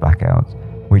enforced blackouts,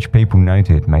 which people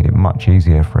noted made it much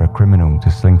easier for a criminal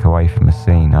to slink away from a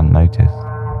scene unnoticed.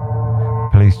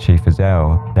 Police Chief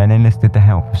Azell then enlisted the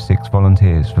help of 6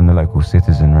 volunteers from the local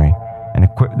citizenry and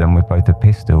equipped them with both a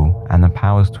pistol and the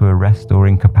powers to arrest or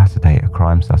incapacitate a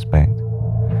crime suspect.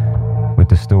 With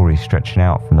the story stretching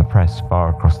out from the press far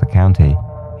across the county,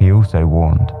 he also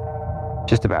warned,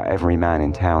 "Just about every man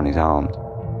in town is armed.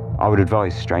 I would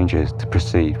advise strangers to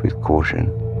proceed with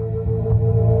caution."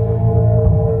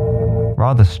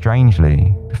 Rather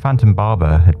strangely, the Phantom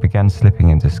Barber had begun slipping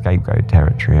into scapegoat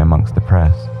territory amongst the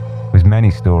press, with many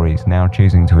stories now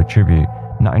choosing to attribute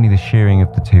not only the shearing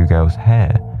of the 2 girls'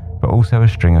 hair, but also a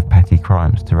string of petty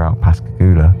crimes throughout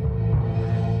Pascagoula.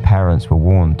 Parents were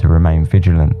warned to remain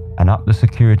vigilant and upped the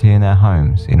security in their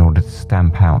homes in order to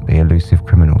stamp out the elusive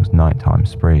criminal's nighttime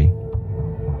spree.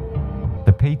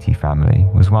 The Petey family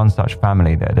was one such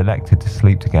family that had elected to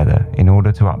sleep together in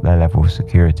order to up their level of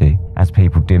security. As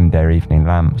people dimmed their evening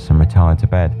lamps and retired to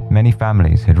bed, many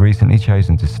families had recently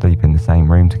chosen to sleep in the same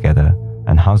room together,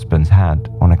 and husbands had,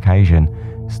 on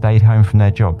occasion, stayed home from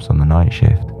their jobs on the night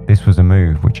shift. This was a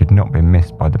move which had not been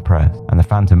missed by the press, and the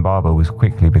Phantom Barber was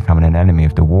quickly becoming an enemy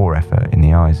of the war effort in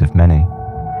the eyes of many.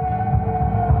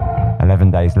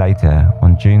 11 days later,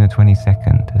 on June the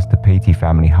 22nd, as the Petey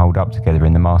family holed up together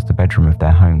in the master bedroom of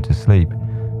their home to sleep,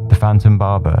 the Phantom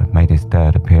Barber made his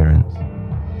third appearance.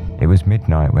 It was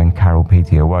midnight when Carol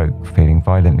Petey awoke, feeling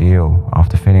violently ill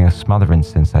after feeling a smothering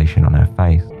sensation on her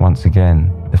face. Once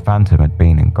again, the Phantom had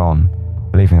been and gone,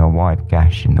 leaving a wide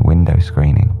gash in the window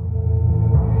screening.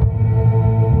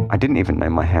 I didn't even know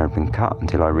my hair had been cut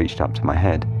until I reached up to my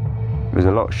head. It was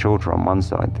a lot shorter on one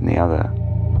side than the other.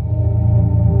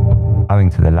 Owing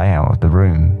to the layout of the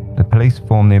room, the police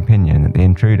formed the opinion that the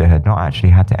intruder had not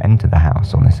actually had to enter the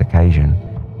house on this occasion.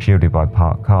 Shielded by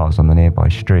parked cars on the nearby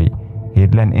street, he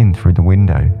had leant in through the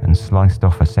window and sliced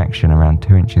off a section around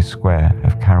 2 inches square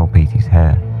of Carol Petey's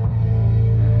hair.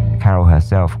 Carol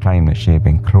herself claimed that she had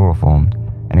been chloroformed,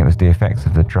 and it was the effects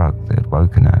of the drug that had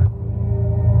woken her.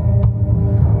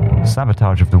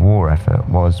 Sabotage of the war effort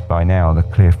was, by now, the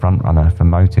clear frontrunner for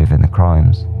motive in the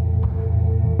crimes.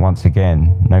 Once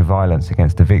again, no violence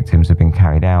against the victims had been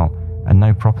carried out, and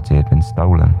no property had been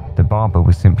stolen. The barber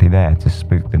was simply there to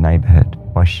spook the neighbourhood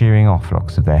by shearing off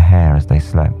locks of their hair as they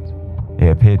slept. It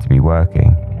appeared to be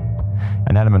working.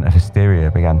 An element of hysteria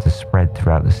began to spread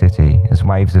throughout the city as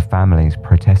waves of families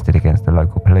protested against the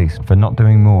local police for not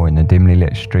doing more in the dimly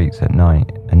lit streets at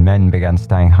night, and men began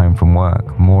staying home from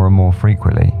work more and more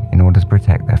frequently in order to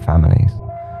protect their families.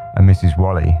 And Mrs.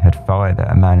 Wally had fired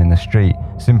at a man in the street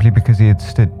simply because he had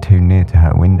stood too near to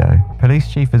her window.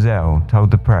 Police Chief Azell told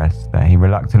the press that he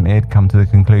reluctantly had come to the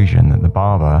conclusion that the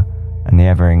barber, and the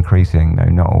ever-increasing, though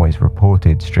not always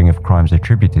reported, string of crimes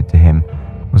attributed to him,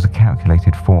 was a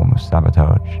calculated form of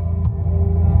sabotage.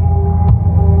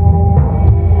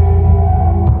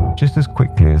 Just as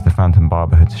quickly as the Phantom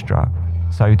Barber had struck,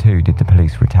 so too did the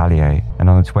police retaliate, and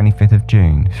on the 25th of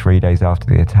June, 3 days after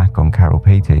the attack on Carol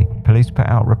Petey, police put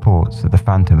out reports that the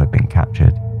Phantom had been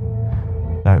captured.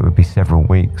 Though it would be several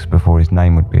weeks before his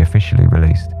name would be officially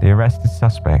released, the arrested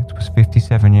suspect was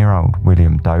 57-year-old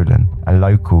William Dolan, a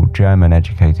local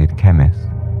German-educated chemist.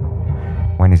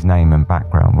 When his name and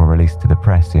background were released to the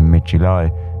press in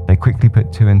mid-July, they quickly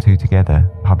put two and two together,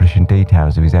 publishing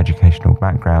details of his educational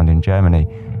background in Germany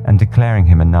and declaring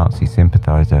him a Nazi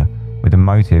sympathiser, with a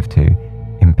motive to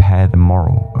impair the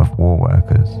moral of war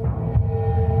workers.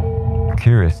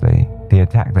 Curiously, the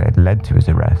attack that had led to his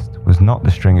arrest was not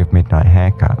the string of midnight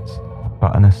haircuts,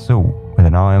 but an assault with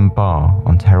an iron bar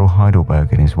on Terrell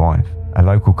Heidelberg and his wife, a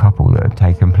local couple that had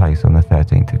taken place on the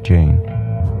 13th of June.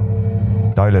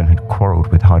 Dolan had quarrelled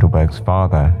with Heidelberg's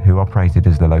father, who operated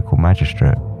as the local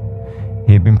magistrate.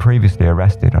 He had been previously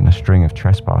arrested on a string of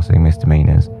trespassing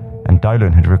misdemeanours, and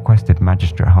Dolan had requested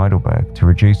Magistrate Heidelberg to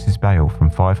reduce his bail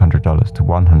from $500 to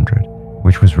 $100,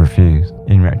 which was refused.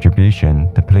 In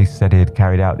retribution, the police said he had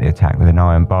carried out the attack with an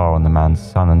iron bar on the man's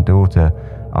son and daughter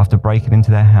after breaking into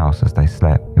their house as they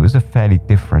slept. It was a fairly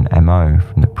different MO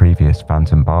from the previous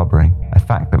phantom barbering, a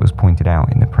fact that was pointed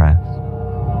out in the press.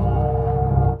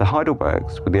 The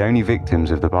Heidelbergs were the only victims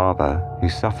of the barber who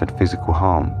suffered physical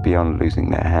harm beyond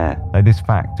losing their hair, though this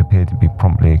fact appeared to be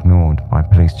promptly ignored by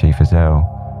Police Chief Azell,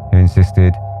 who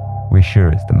insisted, "We're sure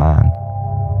it's the man."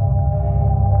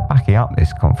 Backing up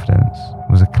this confidence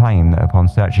was a claim that upon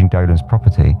searching Dolan's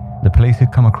property, the police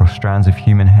had come across strands of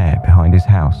human hair behind his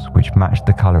house which matched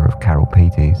the colour of Carol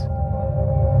Petey's.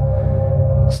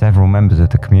 Several members of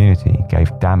the community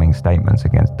gave damning statements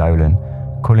against Dolan,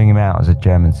 calling him out as a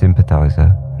German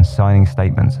sympathiser and signing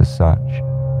statements as such.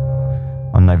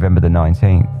 On November the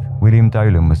 19th, William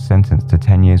Dolan was sentenced to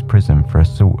 10 years prison for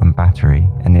assault and battery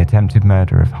and the attempted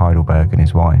murder of Heidelberg and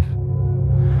his wife.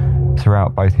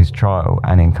 Throughout both his trial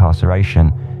and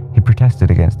incarceration, he protested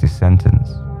against his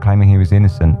sentence, claiming he was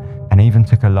innocent, and even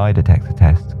took a lie detector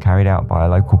test carried out by a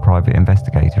local private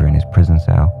investigator in his prison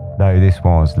cell, though this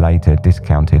was later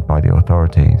discounted by the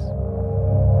authorities.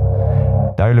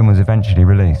 Dolan was eventually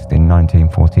released in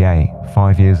 1948,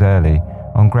 5 years early,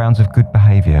 on grounds of good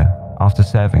behaviour, after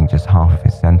serving just half of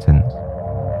his sentence.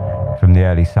 From the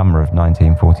early summer of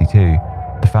 1942,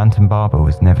 the Phantom Barber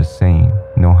was never seen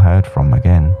nor heard from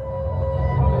again.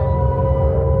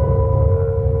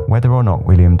 Whether or not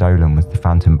William Dolan was the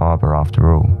Phantom Barber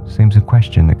after all seems a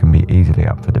question that can be easily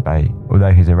up for debate,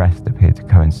 although his arrest appeared to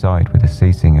coincide with the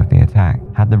ceasing of the attack.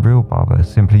 Had the real barber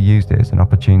simply used it as an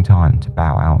opportune time to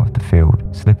bow out of the field,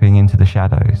 slipping into the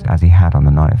shadows as he had on the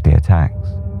night of the attacks?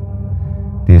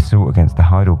 The assault against the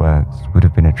Heidelbergs would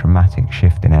have been a dramatic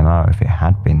shift in MO if it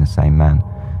had been the same man,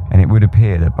 and it would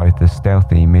appear that both the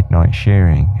stealthy midnight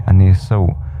shearing and the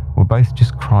assault were both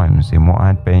just crimes in what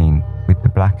had been, with the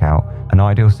blackout, an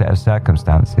ideal set of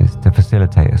circumstances to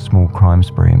facilitate a small crime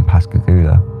spree in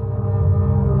Pascagoula.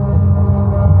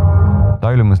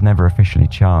 Dolan was never officially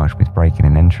charged with breaking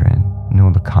and entering,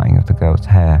 nor the cutting of the girl's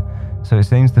hair, so it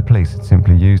seems the police had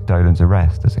simply used Dolan's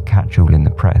arrest as a catch-all in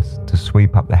the press to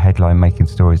sweep up the headline-making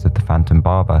stories of the Phantom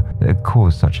Barber that had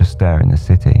caused such a stir in the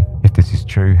city. If this is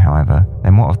true, however,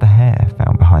 then what of the hair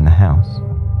found behind the house?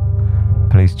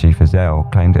 Police Chief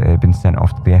Azell claimed that it had been sent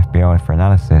off to the FBI for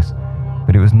analysis,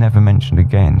 but it was never mentioned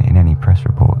again in any press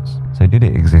reports. So did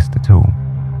it exist at all?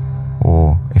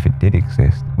 Or, if it did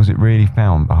exist, was it really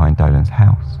found behind Dolan's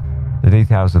house? The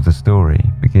details of the story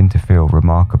begin to feel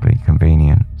remarkably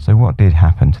convenient. So what did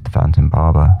happen to the Phantom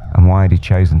Barber, and why had he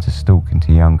chosen to stalk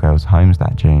into young girls' homes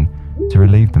that June to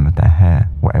relieve them of their hair?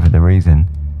 Whatever the reason,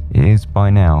 it is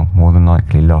by now more than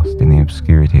likely lost in the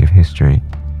obscurity of history,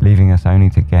 leaving us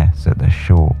only to guess at the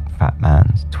short, fat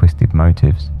man's twisted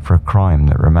motives for a crime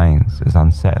that remains as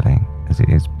unsettling as it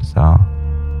is bizarre.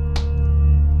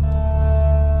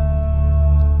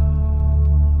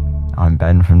 I'm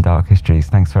Ben from Dark Histories.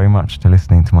 Thanks very much for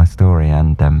listening to my story,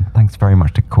 and thanks very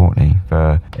much to Courtney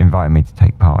for inviting me to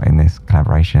take part in this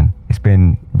collaboration. It's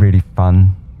been really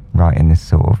fun writing this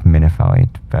sort of minified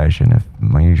version of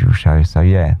my usual show, so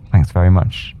yeah, thanks very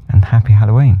much, and happy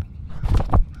Halloween.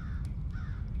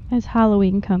 As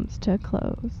Halloween comes to a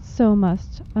close, so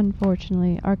must,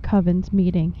 unfortunately, our Coven's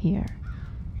meeting here,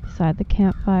 beside the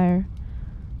campfire,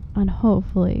 on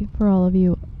hopefully, for all of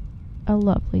you, a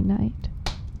lovely night.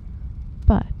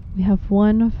 But we have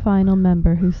one final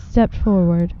member who stepped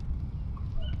forward,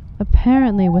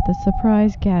 apparently with a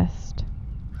surprise guest,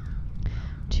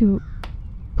 to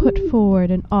put forward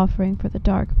an offering for the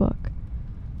Dark Book.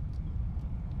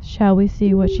 Shall we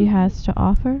see what she has to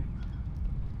offer?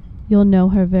 You'll know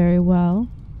her very well.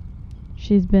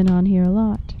 She's been on here a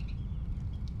lot.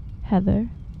 Heather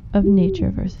of Nature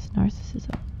vs.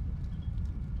 Narcissism.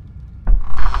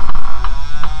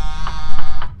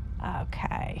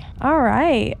 Okay. All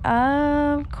right.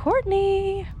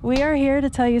 Courtney, we are here to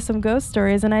tell you some ghost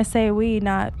stories, and I say we,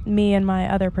 not me and my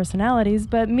other personalities,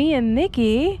 but me and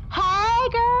Nikki. Hey,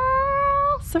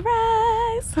 girl!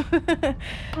 Surprise!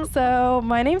 So,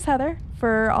 my name's Heather.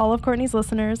 For all of Courtney's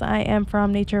listeners, I am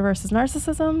from Nature vs.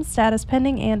 Narcissism, Status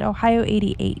Pending, and Ohio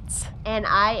 88. And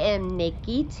I am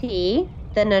Nikki T,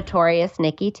 the notorious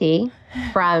Nikki T,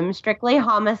 from Strictly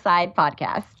Homicide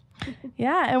Podcast.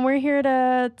 Yeah, and we're here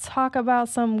to talk about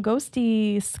some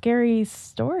ghosty, scary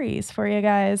stories for you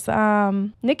guys.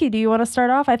 Nikki, do you want to start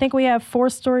off? I think we have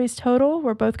 4 stories total.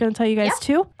 We're both going to tell you guys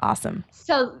 2. Awesome.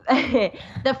 So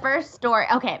the first story,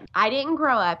 okay, I didn't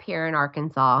grow up here in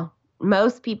Arkansas.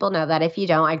 Most people know that. If you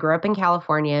don't, I grew up in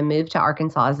California and moved to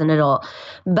Arkansas as an adult.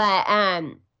 But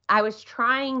I was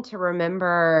trying to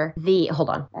remember hold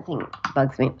on, that thing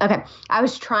bugs me. Okay. I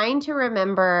was trying to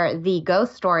remember the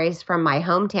ghost stories from my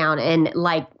hometown, and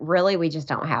really, we just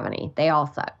don't have any. They all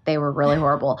suck. They were really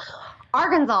horrible.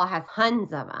 Arkansas has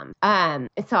tons of them.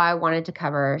 So I wanted to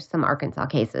cover some Arkansas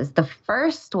cases. The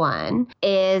first one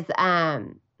is,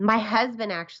 my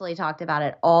husband actually talked about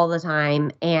it all the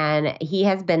time, and he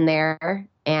has been there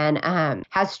and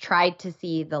has tried to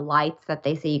see the lights that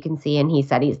they say you can see, and he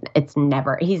said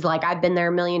he's like, I've been there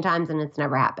a million times and it's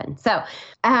never happened. So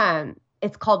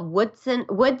it's called Woodson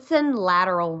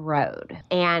Lateral Road,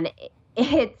 and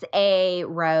it's a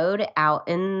road out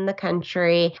in the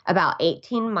country about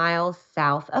 18 miles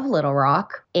south of Little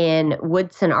Rock in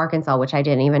Woodson, Arkansas, which I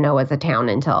didn't even know was a town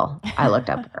until I looked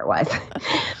up where it was.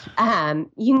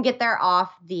 You can get there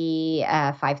off the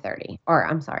 530, or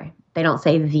I'm sorry, they don't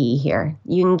say the here.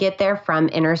 You can get there from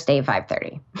Interstate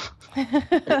 530.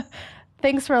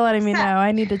 Thanks for letting me know.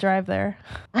 I need to drive there.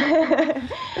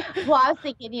 Well, I was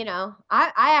thinking, I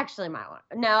actually might want.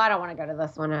 No, I don't want to go to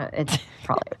this one. It's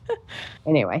probably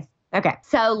anyway. Okay.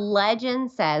 So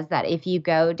legend says that if you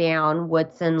go down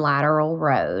Woodson Lateral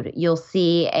Road, you'll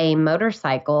see a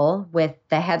motorcycle with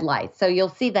the headlights. So you'll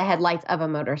see the headlights of a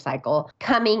motorcycle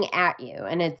coming at you,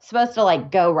 and it's supposed to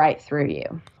go right through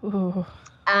you. Ooh.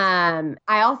 I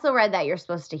also read that you're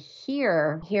supposed to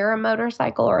hear a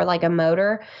motorcycle or a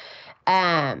motor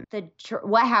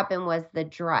what happened was a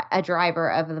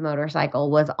driver of the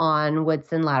motorcycle was on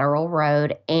Woodson Lateral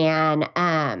Road and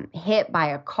hit by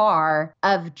a car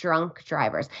of drunk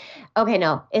drivers. Okay,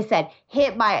 no, it said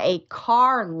hit by a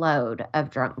carload of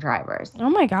drunk drivers. Oh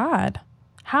my God.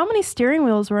 How many steering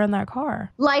wheels were in that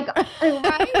car? Like,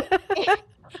 right?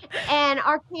 And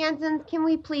Arkansans, can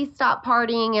we please stop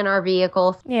partying in our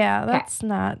vehicles? Yeah, that's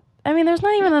not... I mean, there's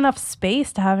not even enough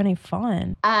space to have any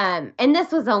fun. And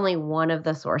this was only one of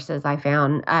the sources I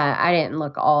found. I didn't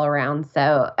look all around.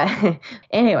 So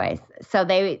anyways, so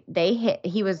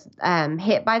he was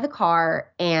hit by the car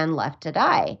and left to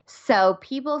die. So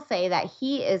people say that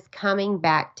he is coming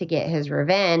back to get his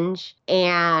revenge.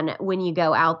 And when you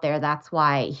go out there, that's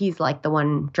why he's like the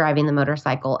one driving the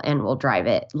motorcycle and will drive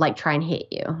it, like try and hit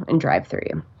you and drive through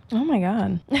you. Oh my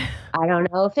God. I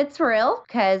don't know if it's real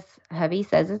because hubby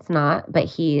says it's not, but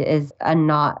he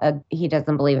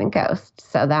doesn't believe in ghosts.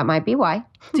 So that might be why.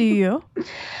 Do you?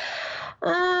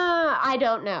 I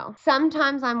don't know.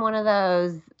 Sometimes I'm one of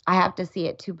those, I have to see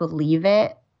it to believe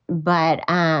it. But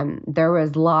there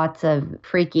was lots of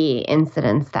freaky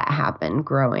incidents that happened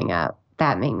growing up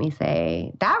that make me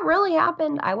say, that really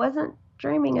happened. I wasn't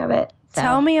dreaming of it. So.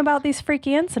 Tell me about these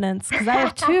freaky incidents, because I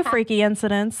have 2 freaky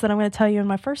incidents that I'm going to tell you in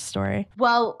my first story.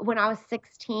 Well, when I was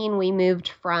 16, we moved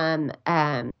from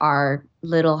our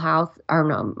little house,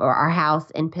 our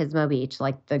house in Pismo Beach,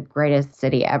 like the greatest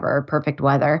city ever, perfect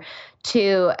weather,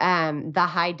 to the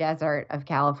high desert of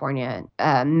California,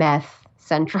 meth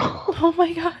central. Oh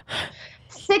my God.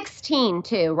 16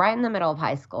 too, right in the middle of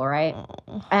high school, right?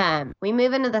 We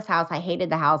move into this house. I hated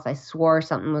the house. I swore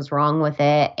something was wrong with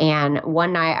it. And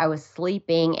one night I was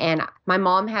sleeping and my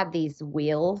mom had these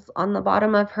wheels on the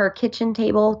bottom of her kitchen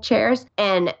table chairs.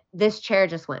 And this chair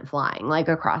just went flying like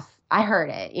across. I heard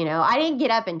it, I didn't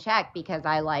get up and check because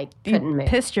I couldn't move.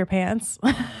 Pissed your pants.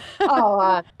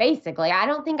 Basically, I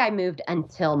don't think I moved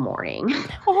until morning.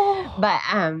 But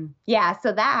yeah,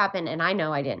 so that happened and I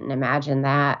know I didn't imagine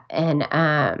that. And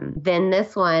then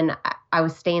this one, I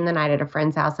was staying the night at a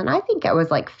friend's house and I think I was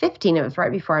like 15. It was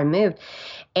right before I moved.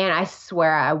 And I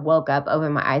swear I woke up,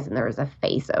 opened my eyes and there was a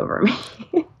face over me.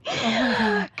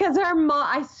 Because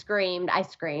I screamed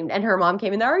and her mom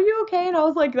came in there, are you okay? And I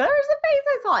was like, there's a face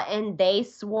I saw. And they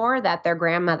swore that their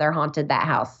grandmother haunted that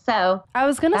house. So I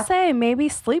was going to say maybe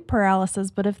sleep paralysis,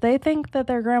 but if they think that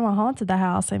their grandma haunted the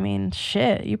house, I mean,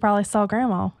 shit, you probably saw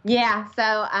grandma. Yeah. So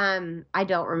I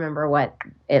don't remember what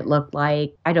it looked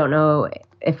like. I don't know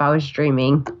if I was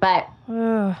dreaming, but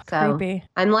creepy.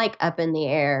 I'm like up in the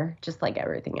air, just like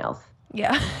everything else.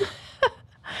 Yeah.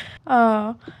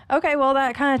 Oh, okay. Well,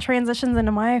 that kind of transitions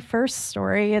into my first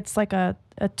story. It's like a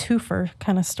twofer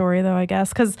kind of story, though, I guess,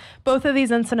 because both of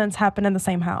these incidents happened in the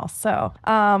same house. So,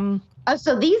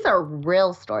 so these are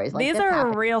real stories. These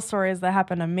are real stories that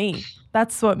happened to me.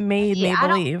 That's what made me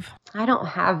believe. I don't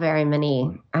have very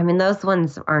many. I mean, those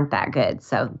ones aren't that good.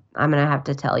 So I'm going to have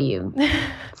to tell you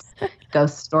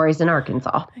ghost stories in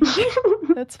Arkansas.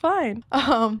 That's fine.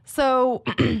 So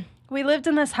we lived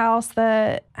in this house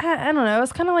that, I don't know, it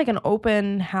was kind of like an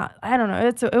open house. I don't know.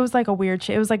 It was like a weird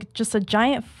shape. It was like just a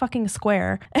giant fucking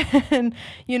square. And,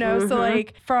 so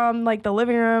like from like the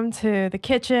living room to the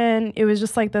kitchen, it was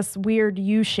just like this weird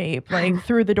U shape, like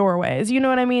through the doorways. You know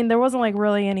what I mean? There wasn't like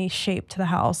really any shape to the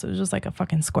house. It was just like a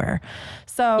fucking square.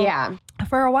 So yeah,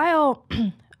 for a while,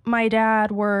 my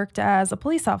dad worked as a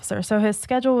police officer, so his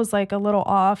schedule was like a little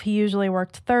off. He usually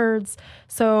worked thirds.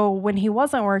 So when he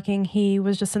wasn't working, he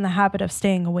was just in the habit of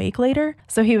staying awake later.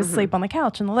 So he would sleep on the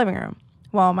couch in the living room,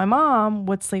 while my mom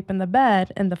would sleep in the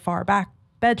bed in the far back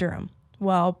bedroom.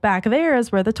 Well, back there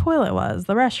is where the toilet was,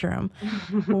 the restroom.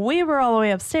 We were all the way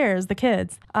upstairs, the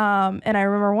kids. And I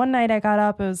remember one night I got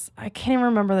up, I can't even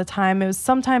remember the time. It was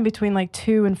sometime between like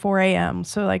 2 and 4 a.m.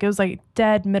 So like it was like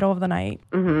dead middle of the night,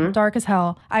 dark as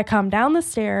hell. I come down the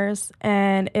stairs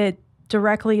and it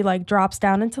directly like drops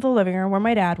down into the living room where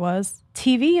my dad was.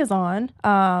 TV is on,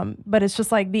 but it's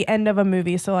just like the end of a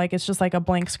movie. So like it's just like a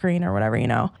blank screen or whatever,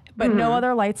 But no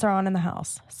other lights are on in the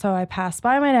house. So I pass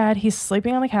by my dad. He's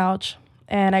sleeping on the couch.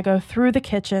 And I go through the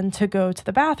kitchen to go to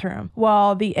the bathroom.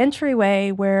 Well, the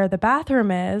entryway where the bathroom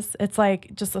is, it's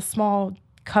like just a small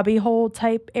cubby hole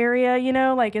type area,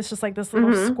 like it's just like this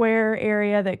little square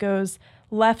area that goes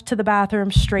left to the bathroom,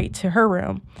 straight to her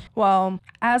room. Well,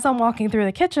 as I'm walking through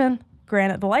the kitchen,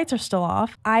 granted the lights are still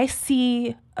off, I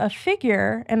see a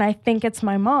figure and I think it's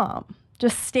my mom.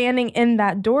 Just standing in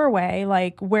that doorway,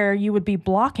 like where you would be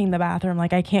blocking the bathroom,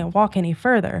 like I can't walk any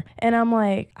further. And I'm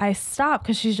like, I stop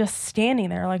because she's just standing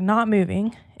there, like not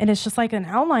moving. And it's just like an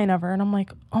outline of her. And I'm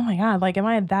like, oh my God, like, am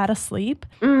I that asleep?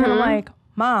 And I'm like,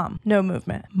 Mom, no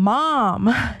movement.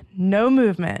 Mom, no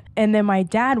movement. And then my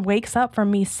dad wakes up from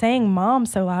me saying mom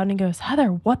so loud and he goes, Heather,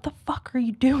 what the fuck are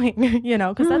you doing? You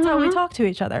know, because that's how we talk to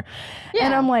each other. Yeah.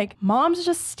 And I'm like, Mom's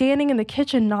just standing in the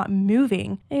kitchen not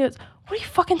moving. And he goes, what are you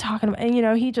fucking talking about? And, you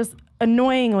know, he just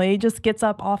annoyingly just gets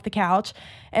up off the couch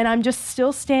and I'm just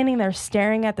still standing there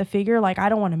staring at the figure like I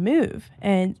don't want to move.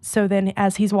 And so then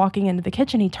as he's walking into the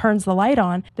kitchen, he turns the light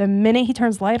on. The minute he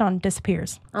turns the light on,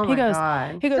 disappears. Oh my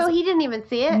God. He goes, so he didn't even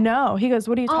see it? No. He goes,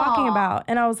 what are you talking about?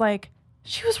 And I was like,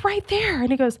 she was right there. And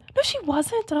he goes, no, she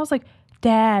wasn't. And I was like,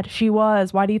 Dad, she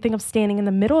was. Why do you think I'm standing in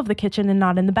the middle of the kitchen and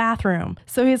not in the bathroom?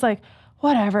 So he's like,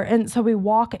 whatever. And so we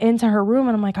walk into her room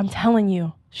and I'm like, I'm telling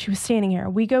you, she was standing here.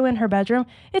 We go in her bedroom.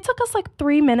 It took us like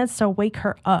 3 minutes to wake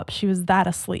her up. She was that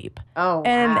asleep. Oh,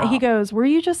 and wow. He goes, were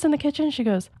you just in the kitchen? She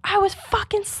goes, I was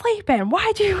fucking sleeping.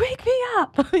 Why'd you wake me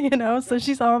up? You know, so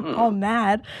she's all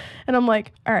mad. And I'm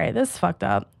like, all right, this is fucked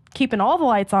up. Keeping all the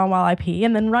lights on while I pee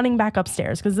and then running back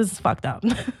upstairs because this is fucked up.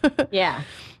 Yeah.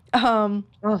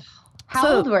 How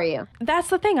old were you? That's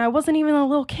the thing. I wasn't even a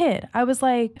little kid. I was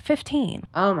like 15.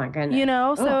 Oh my goodness. You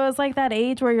know, so it was like that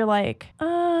age where you're like,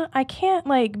 I can't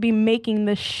like be making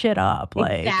this shit up.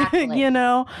 Like, exactly. You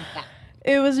know,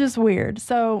 It was just weird.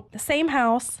 So same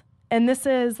house. And this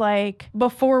is like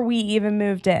before we even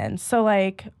moved in. So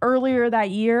like earlier that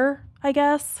year, I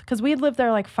guess, because we had lived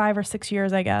there like 5 or 6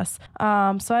 years, I guess.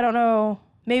 So I don't know.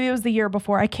 Maybe it was the year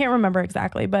before. I can't remember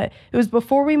exactly, but it was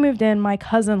before we moved in. My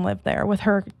cousin lived there with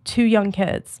her 2 young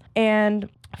kids. And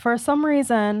for some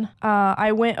reason,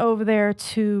 I went over there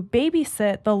to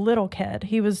babysit the little kid.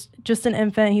 He was just an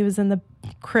infant. He was in the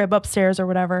crib upstairs or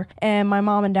whatever. And my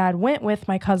mom and dad went with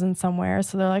my cousin somewhere.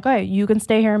 So they're like, hey, you can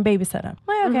stay here and babysit him.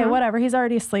 I'm like, okay, whatever. He's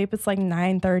already asleep. It's like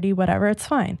 9:30, whatever. It's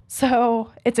fine.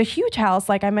 So it's a huge house,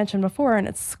 like I mentioned before, and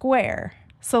it's square.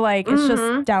 So, like, it's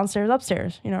just downstairs,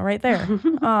 upstairs, you know, right there.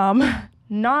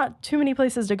 Not too many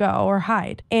places to go or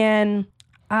hide. And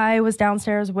I was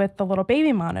downstairs with the little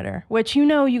baby monitor, which, you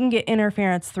know, you can get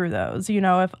interference through those, you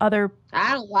know, if other...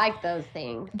 I don't like those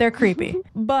things. They're creepy.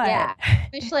 But... Yeah,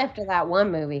 especially after that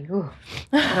one movie. Ooh,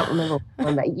 I don't remember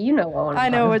one, but you know what one I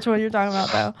know which one you're talking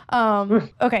about, though.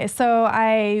 Okay, so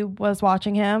I was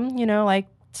watching him, you know, like,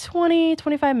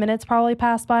 25 minutes probably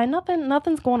passed by.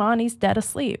 Nothing's going on. He's dead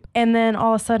asleep. And then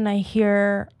all of a sudden I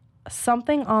hear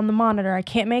something on the monitor. I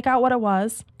can't make out what it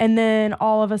was. And then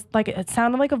all of us, like, it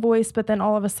sounded like a voice, but then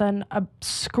all of a sudden a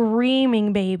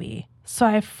screaming baby. So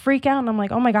I freak out and I'm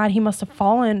like, oh my God, he must have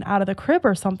fallen out of the crib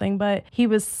or something. But he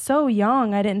was so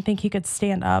young, I didn't think he could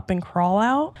stand up and crawl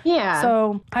out. Yeah.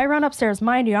 So I run upstairs.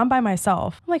 Mind you, I'm by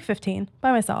myself. I'm like 15,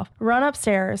 by myself. Run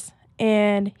upstairs.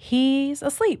 And he's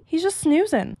asleep. He's just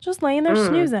snoozing, just laying there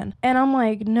snoozing. And I'm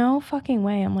like, no fucking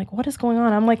way. I'm like, what is going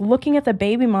on? I'm like looking at the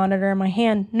baby monitor in my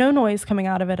hand, no noise coming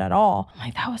out of it at all. I'm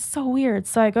like, that was so weird.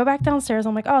 So I go back downstairs.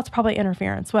 I'm like, oh, it's probably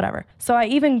interference, whatever. So I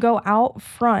even go out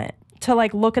front to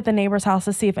like look at the neighbor's house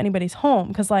to see if anybody's home.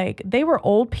 Because like they were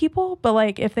old people, but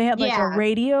like if they had like a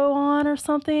radio on or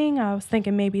something, I was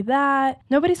thinking maybe that.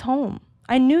 Nobody's home.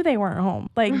 I knew they weren't home.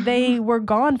 Like, they were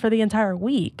gone for the entire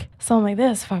week. So I'm like,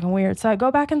 this is fucking weird. So I go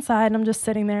back inside and I'm just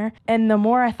sitting there. And the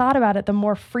more I thought about it, the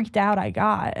more freaked out I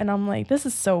got. And I'm like, this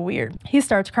is so weird. He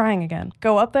starts crying again.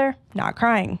 Go up there, not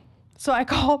crying. So I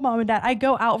call mom and dad. I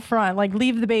go out front, like,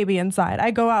 leave the baby inside.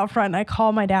 I go out front and I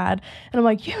call my dad. And I'm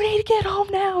like, you need to get home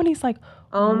now. And he's like,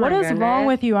 what is wrong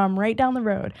with you? I'm right down the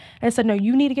road. And I said, no,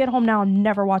 you need to get home now. I'm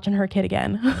never watching her kid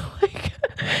again.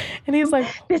 And he's like,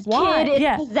 this why? Kid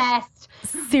is possessed.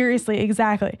 Seriously,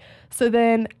 exactly. So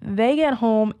then they get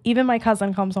home. Even my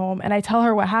cousin comes home, and I tell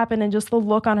her what happened, and just the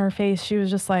look on her face, she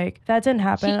was just like, that didn't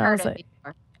happen. And I was like,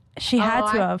 she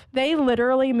had to have. They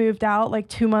literally moved out like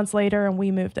 2 months later, and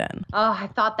we moved in. Oh, I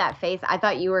thought that face. I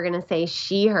thought you were going to say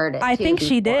she heard it. I think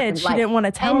she did. She didn't want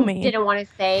to tell me. Didn't want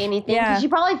to say anything. Yeah. She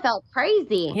probably felt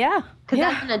crazy. Yeah. Because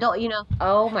as an adult, you know,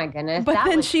 oh my goodness. But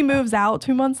then she moves out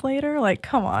 2 months later. Like,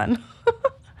 come on.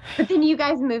 But then you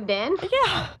guys moved in?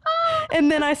 Yeah. And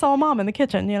then I saw mom in the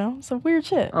kitchen, you know? So weird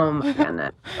shit. Oh my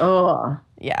goodness. Oh.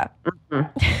 Yeah.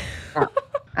 Yeah.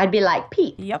 I'd be like,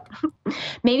 Pete. Yep.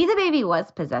 Maybe the baby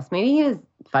was possessed. Maybe he was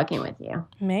fucking with you.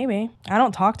 Maybe. I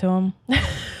don't talk to him.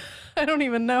 I don't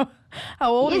even know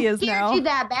how old he is now. He scared you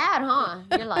that bad, huh?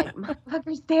 You're like,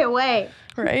 motherfucker, stay away.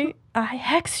 Right? I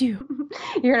hex you.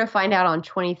 You're going to find out on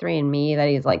 23andMe that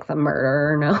he's like some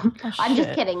murderer. No. Oh, I'm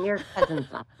just kidding. Your cousin's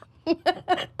not.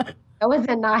 That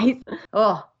wasn't nice.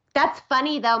 Oh, that's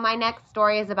funny, though. My next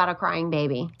story is about a crying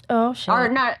baby. Oh, shit. Or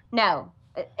not, no.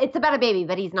 It's about a baby,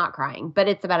 but he's not crying. But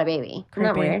it's about a baby. Creepy.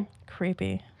 Isn't that weird?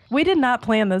 Creepy. We did not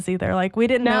plan this either. Like, we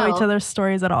didn't know each other's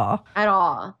stories at all. At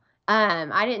all.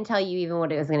 I didn't tell you even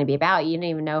what it was going to be about. You didn't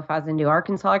even know if I was into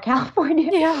Arkansas or California.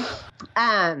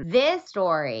 Yeah. This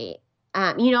story,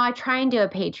 I try and do a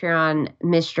Patreon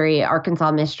mystery,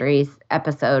 Arkansas Mysteries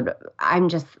episode. I'm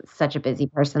just such a busy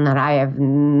person that I have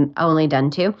only done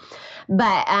 2.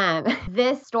 But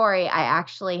this story, I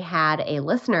actually had a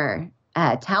listener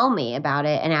tell me about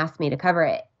it and asked me to cover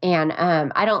it. And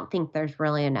I don't think there's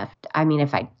really enough. I mean,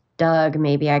 if I dug,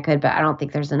 maybe I could, but I don't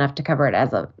think there's enough to cover it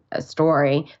as a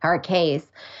story or a case.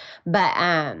 But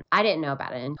I didn't know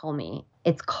about it and told me.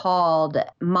 It's called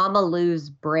Mama Lou's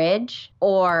Bridge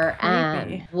or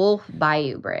Wolf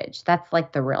Bayou Bridge. That's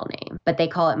like the real name, but they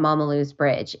call it Mama Lou's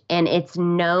Bridge. And it's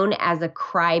known as a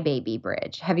crybaby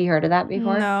bridge. Have you heard of that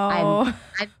before? No.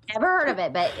 I've never heard of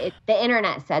it, but the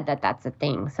internet said that that's a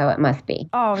thing, so it must be.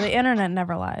 Oh, the internet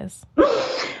never lies.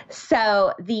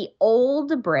 So the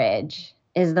old bridge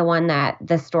is the one that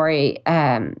the story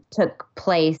took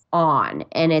place on,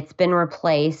 and it's been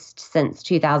replaced since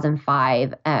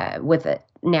 2005 with it.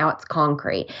 Now it's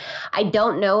concrete. I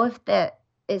don't know if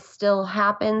it still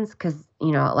happens because,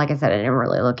 like I said, I didn't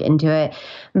really look into it.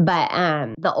 But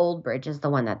the old bridge is the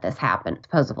one that this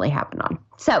supposedly happened on.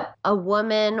 So a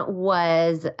woman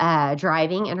was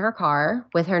driving in her car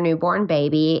with her newborn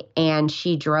baby, and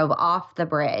she drove off the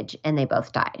bridge, and they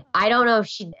both died. I don't know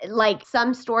if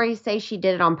some stories say she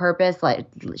did it on purpose, like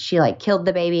she killed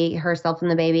the baby, herself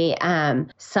and the baby.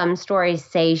 Some stories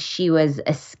say she was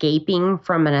escaping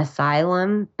from an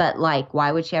asylum, but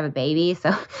why would she have a baby?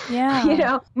 So,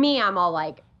 yeah. Me, I'm all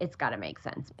like, it's got to make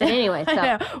sense. But anyway,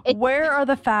 so where are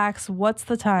the facts? What's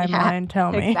the timeline?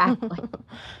 Tell me. Exactly.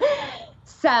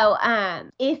 So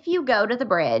if you go to the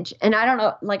bridge, and I don't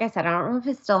know, like I said, I don't know if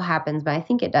it still happens, but I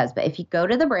think it does. But if you go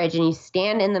to the bridge and you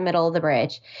stand in the middle of the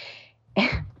bridge,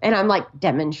 and I'm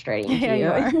demonstrating to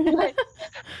you,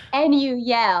 and you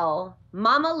yell,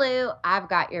 "Mama Lou, I've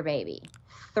got your baby,"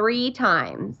 3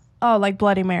 times. Oh, like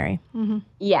Bloody Mary. Mm-hmm.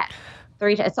 Yes.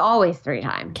 3 times. It's always 3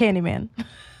 times. Candyman.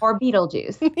 Or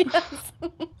Beetlejuice. Yes.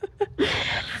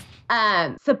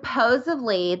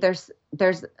 Supposedly, there's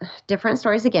different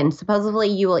stories again. Supposedly,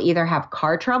 you will either have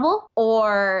car trouble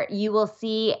or you will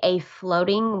see a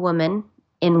floating woman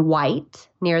in white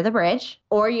near the bridge,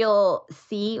 or you'll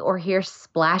see or hear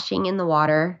splashing in the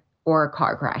water or a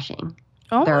car crashing.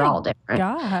 Oh, they're all different.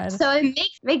 God. So it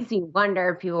makes me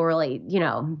wonder if people really,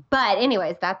 but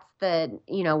anyways, that's the,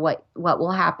 what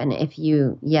will happen if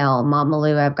you yell, "Mama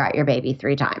Lou, I've got your baby,"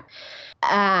 3 times.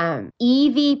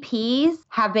 EVPs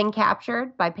have been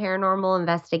captured by paranormal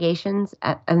investigators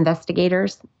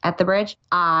at the bridge.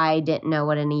 I didn't know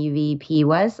what an EVP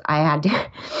was. I had to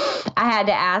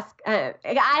ask.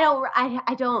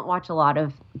 I don't watch a lot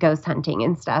of ghost hunting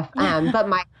and stuff. But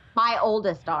my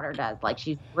oldest daughter does.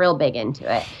 She's real big into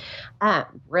it.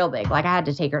 Real big. I had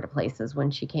to take her to places when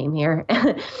she came here.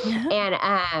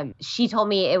 And she told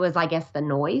me it was, I guess, the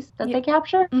noise that they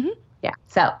capture. Mm-hmm. Yeah.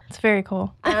 So it's very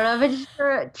cool. I don't know if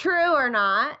it's true or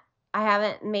not. I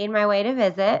haven't made my way to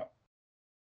visit.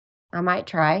 I might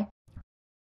try.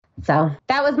 So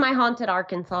that was my haunted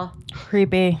Arkansas.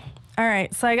 Creepy. All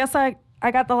right. So I guess I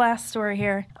got the last story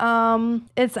here.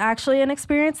 It's actually an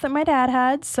experience that my dad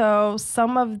had. So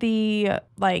some of the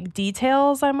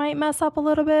details I might mess up a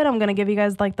little bit. I'm going to give you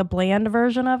guys the bland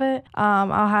version of it.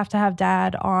 I'll have to have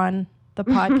Dad on the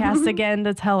podcast again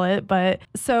to tell it. But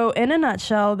so in a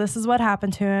nutshell, this is what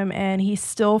happened to him, and he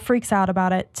still freaks out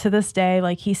about it to this day.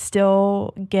 He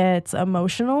still gets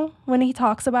emotional when he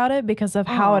talks about it because of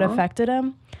how it affected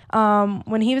him.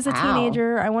 When he was a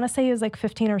teenager, I want to say he was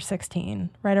 15 or 16,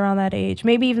 right around that age,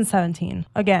 maybe even 17.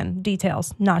 Again,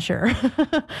 details, not sure.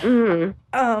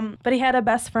 Mm-hmm. But he had a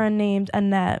best friend named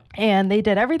Annette, and they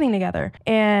did everything together.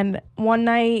 And one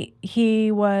night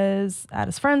he was at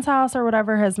his friend's house or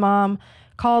whatever. His mom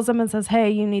calls him and says, "Hey,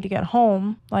 you need to get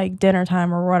home, dinner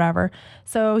time or whatever."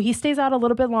 So he stays out a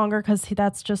little bit longer because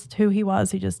that's just who he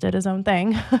was. He just did his own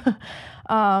thing.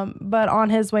 But on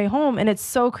his way home, and it's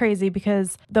so crazy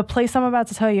because the place I'm about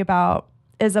to tell you about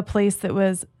is a place that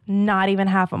was not even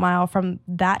half a mile from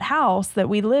that house that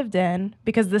we lived in,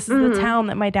 because this is the town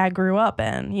that my dad grew up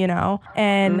in,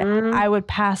 and I would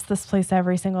pass this place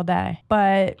every single day.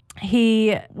 But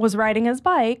he was riding his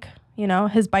bike.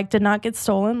 His bike did not get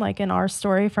stolen like in our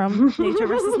story from Nature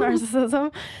versus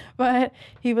Narcissism, but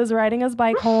he was riding his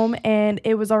bike home and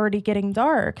it was already getting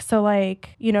dark. So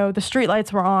the street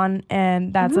lights were on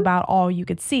and that's about all you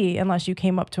could see unless you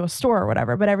came up to a store or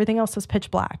whatever, but everything else was pitch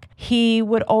black. He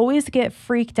would always get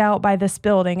freaked out by this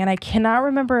building, and I cannot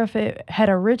remember if it had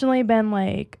originally been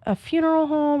a funeral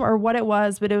home or what it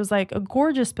was, but it was a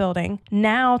gorgeous building.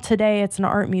 Now today it's an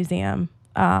art museum.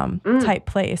 type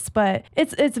place. But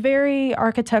it's very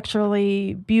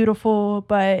architecturally beautiful,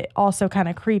 but also kind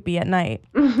of creepy at night.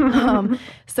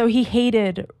 So he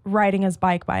hated riding his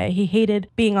bike by it. He hated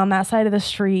being on that side of the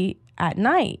street at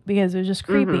night because it was just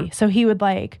creepy. So he would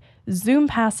like zoom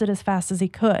past it as fast as he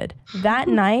could. That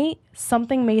night,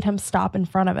 something made him stop in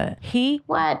front of it. He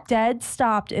dead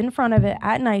stopped in front of it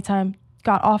at nighttime,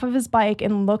 got off of his bike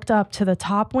and looked up to the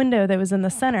top window that was in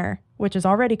the center, which is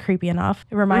already creepy enough.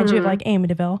 It reminds you of like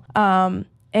Amityville.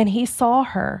 And he saw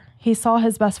her. He saw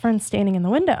his best friend standing in the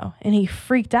window and he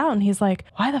freaked out and he's like,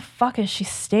 why the fuck is she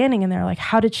standing in there? Like,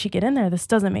 how did she get in there? This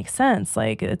doesn't make sense.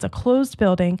 Like, it's a closed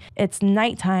building. It's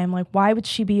nighttime. Like, why would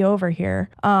she be over here?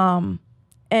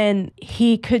 And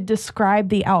he could describe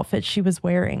the outfit she was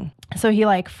wearing. So he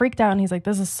like freaked out and he's like,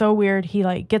 this is so weird. He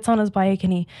like gets on his bike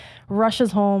and he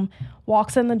rushes home,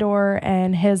 walks in the door,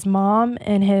 and his mom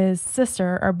and his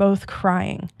sister are both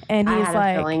crying. And he's I had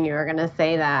like, a feeling you were gonna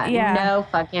say that. Yeah. No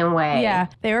fucking way. Yeah,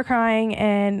 they were crying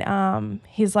and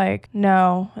he's like,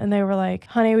 no. And they were like,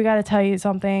 honey, we got to tell you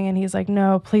something. And he's like,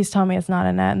 no, please tell me it's not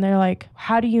Annette. And they're like,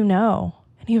 how do you know?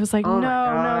 And he was like,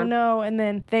 no. And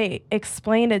then they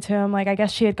explained it to him. Like, I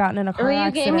guess she had gotten in a car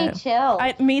accident. You gave me chills.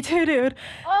 Me too, dude.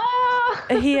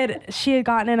 She had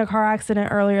gotten in a car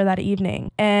accident earlier that evening.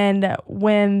 And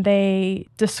when they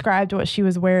described what she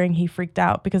was wearing, he freaked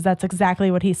out because that's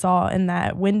exactly what he saw in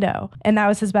that window. And that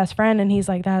was his best friend. And he's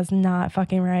like, that is not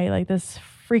fucking right. Like, this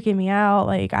freaking me out.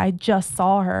 Like, I just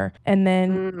saw her. And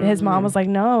then his mom was like,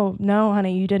 no,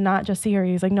 honey, you did not just see her.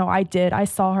 He's like, no, I did. I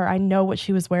saw her. I know what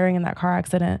she was wearing in that car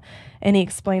accident. And he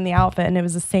explained the outfit, and it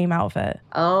was the same outfit.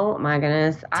 Oh my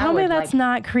goodness. Tell me that's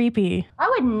not creepy. I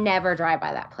would never drive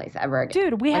by that place ever again.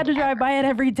 Dude, we had to drive by it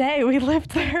every day. We lived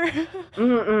there.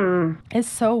 It's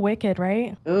so wicked,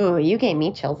 right? Ooh, you gave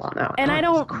me chills on that one. And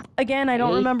I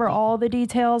don't remember all the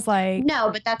details. Like,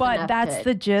 no, but that's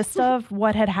the gist of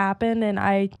what had happened. And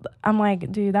I'm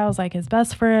like, dude, that was like his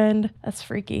best friend. That's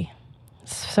freaky.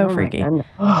 So freaky.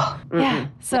 Yeah.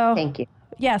 So thank you.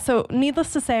 Yeah, so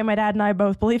needless to say, my dad and I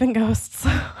both believe in ghosts.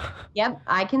 Yep,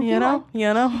 I can see You know?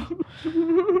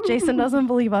 Jason doesn't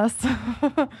believe us.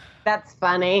 That's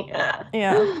funny.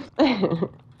 Yeah.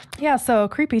 Yeah, so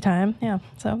creepy time. Yeah.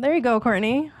 So there you go,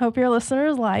 Courtney. Hope your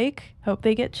listeners hope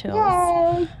they get chills.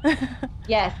 Yay.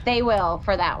 Yes, they will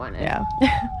for that one. Yeah.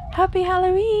 Happy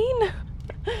Halloween.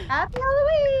 Happy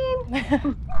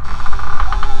Halloween.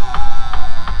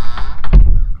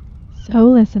 So,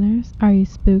 listeners, are you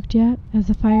spooked yet? As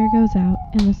the fire goes out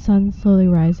and the sun slowly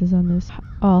rises on this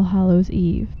All Hallows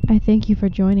Eve, I thank you for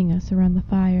joining us around the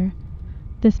fire,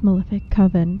 this Malefic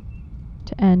Coven,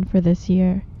 to end for this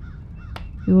year.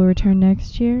 We will return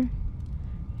next year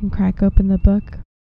and crack open the book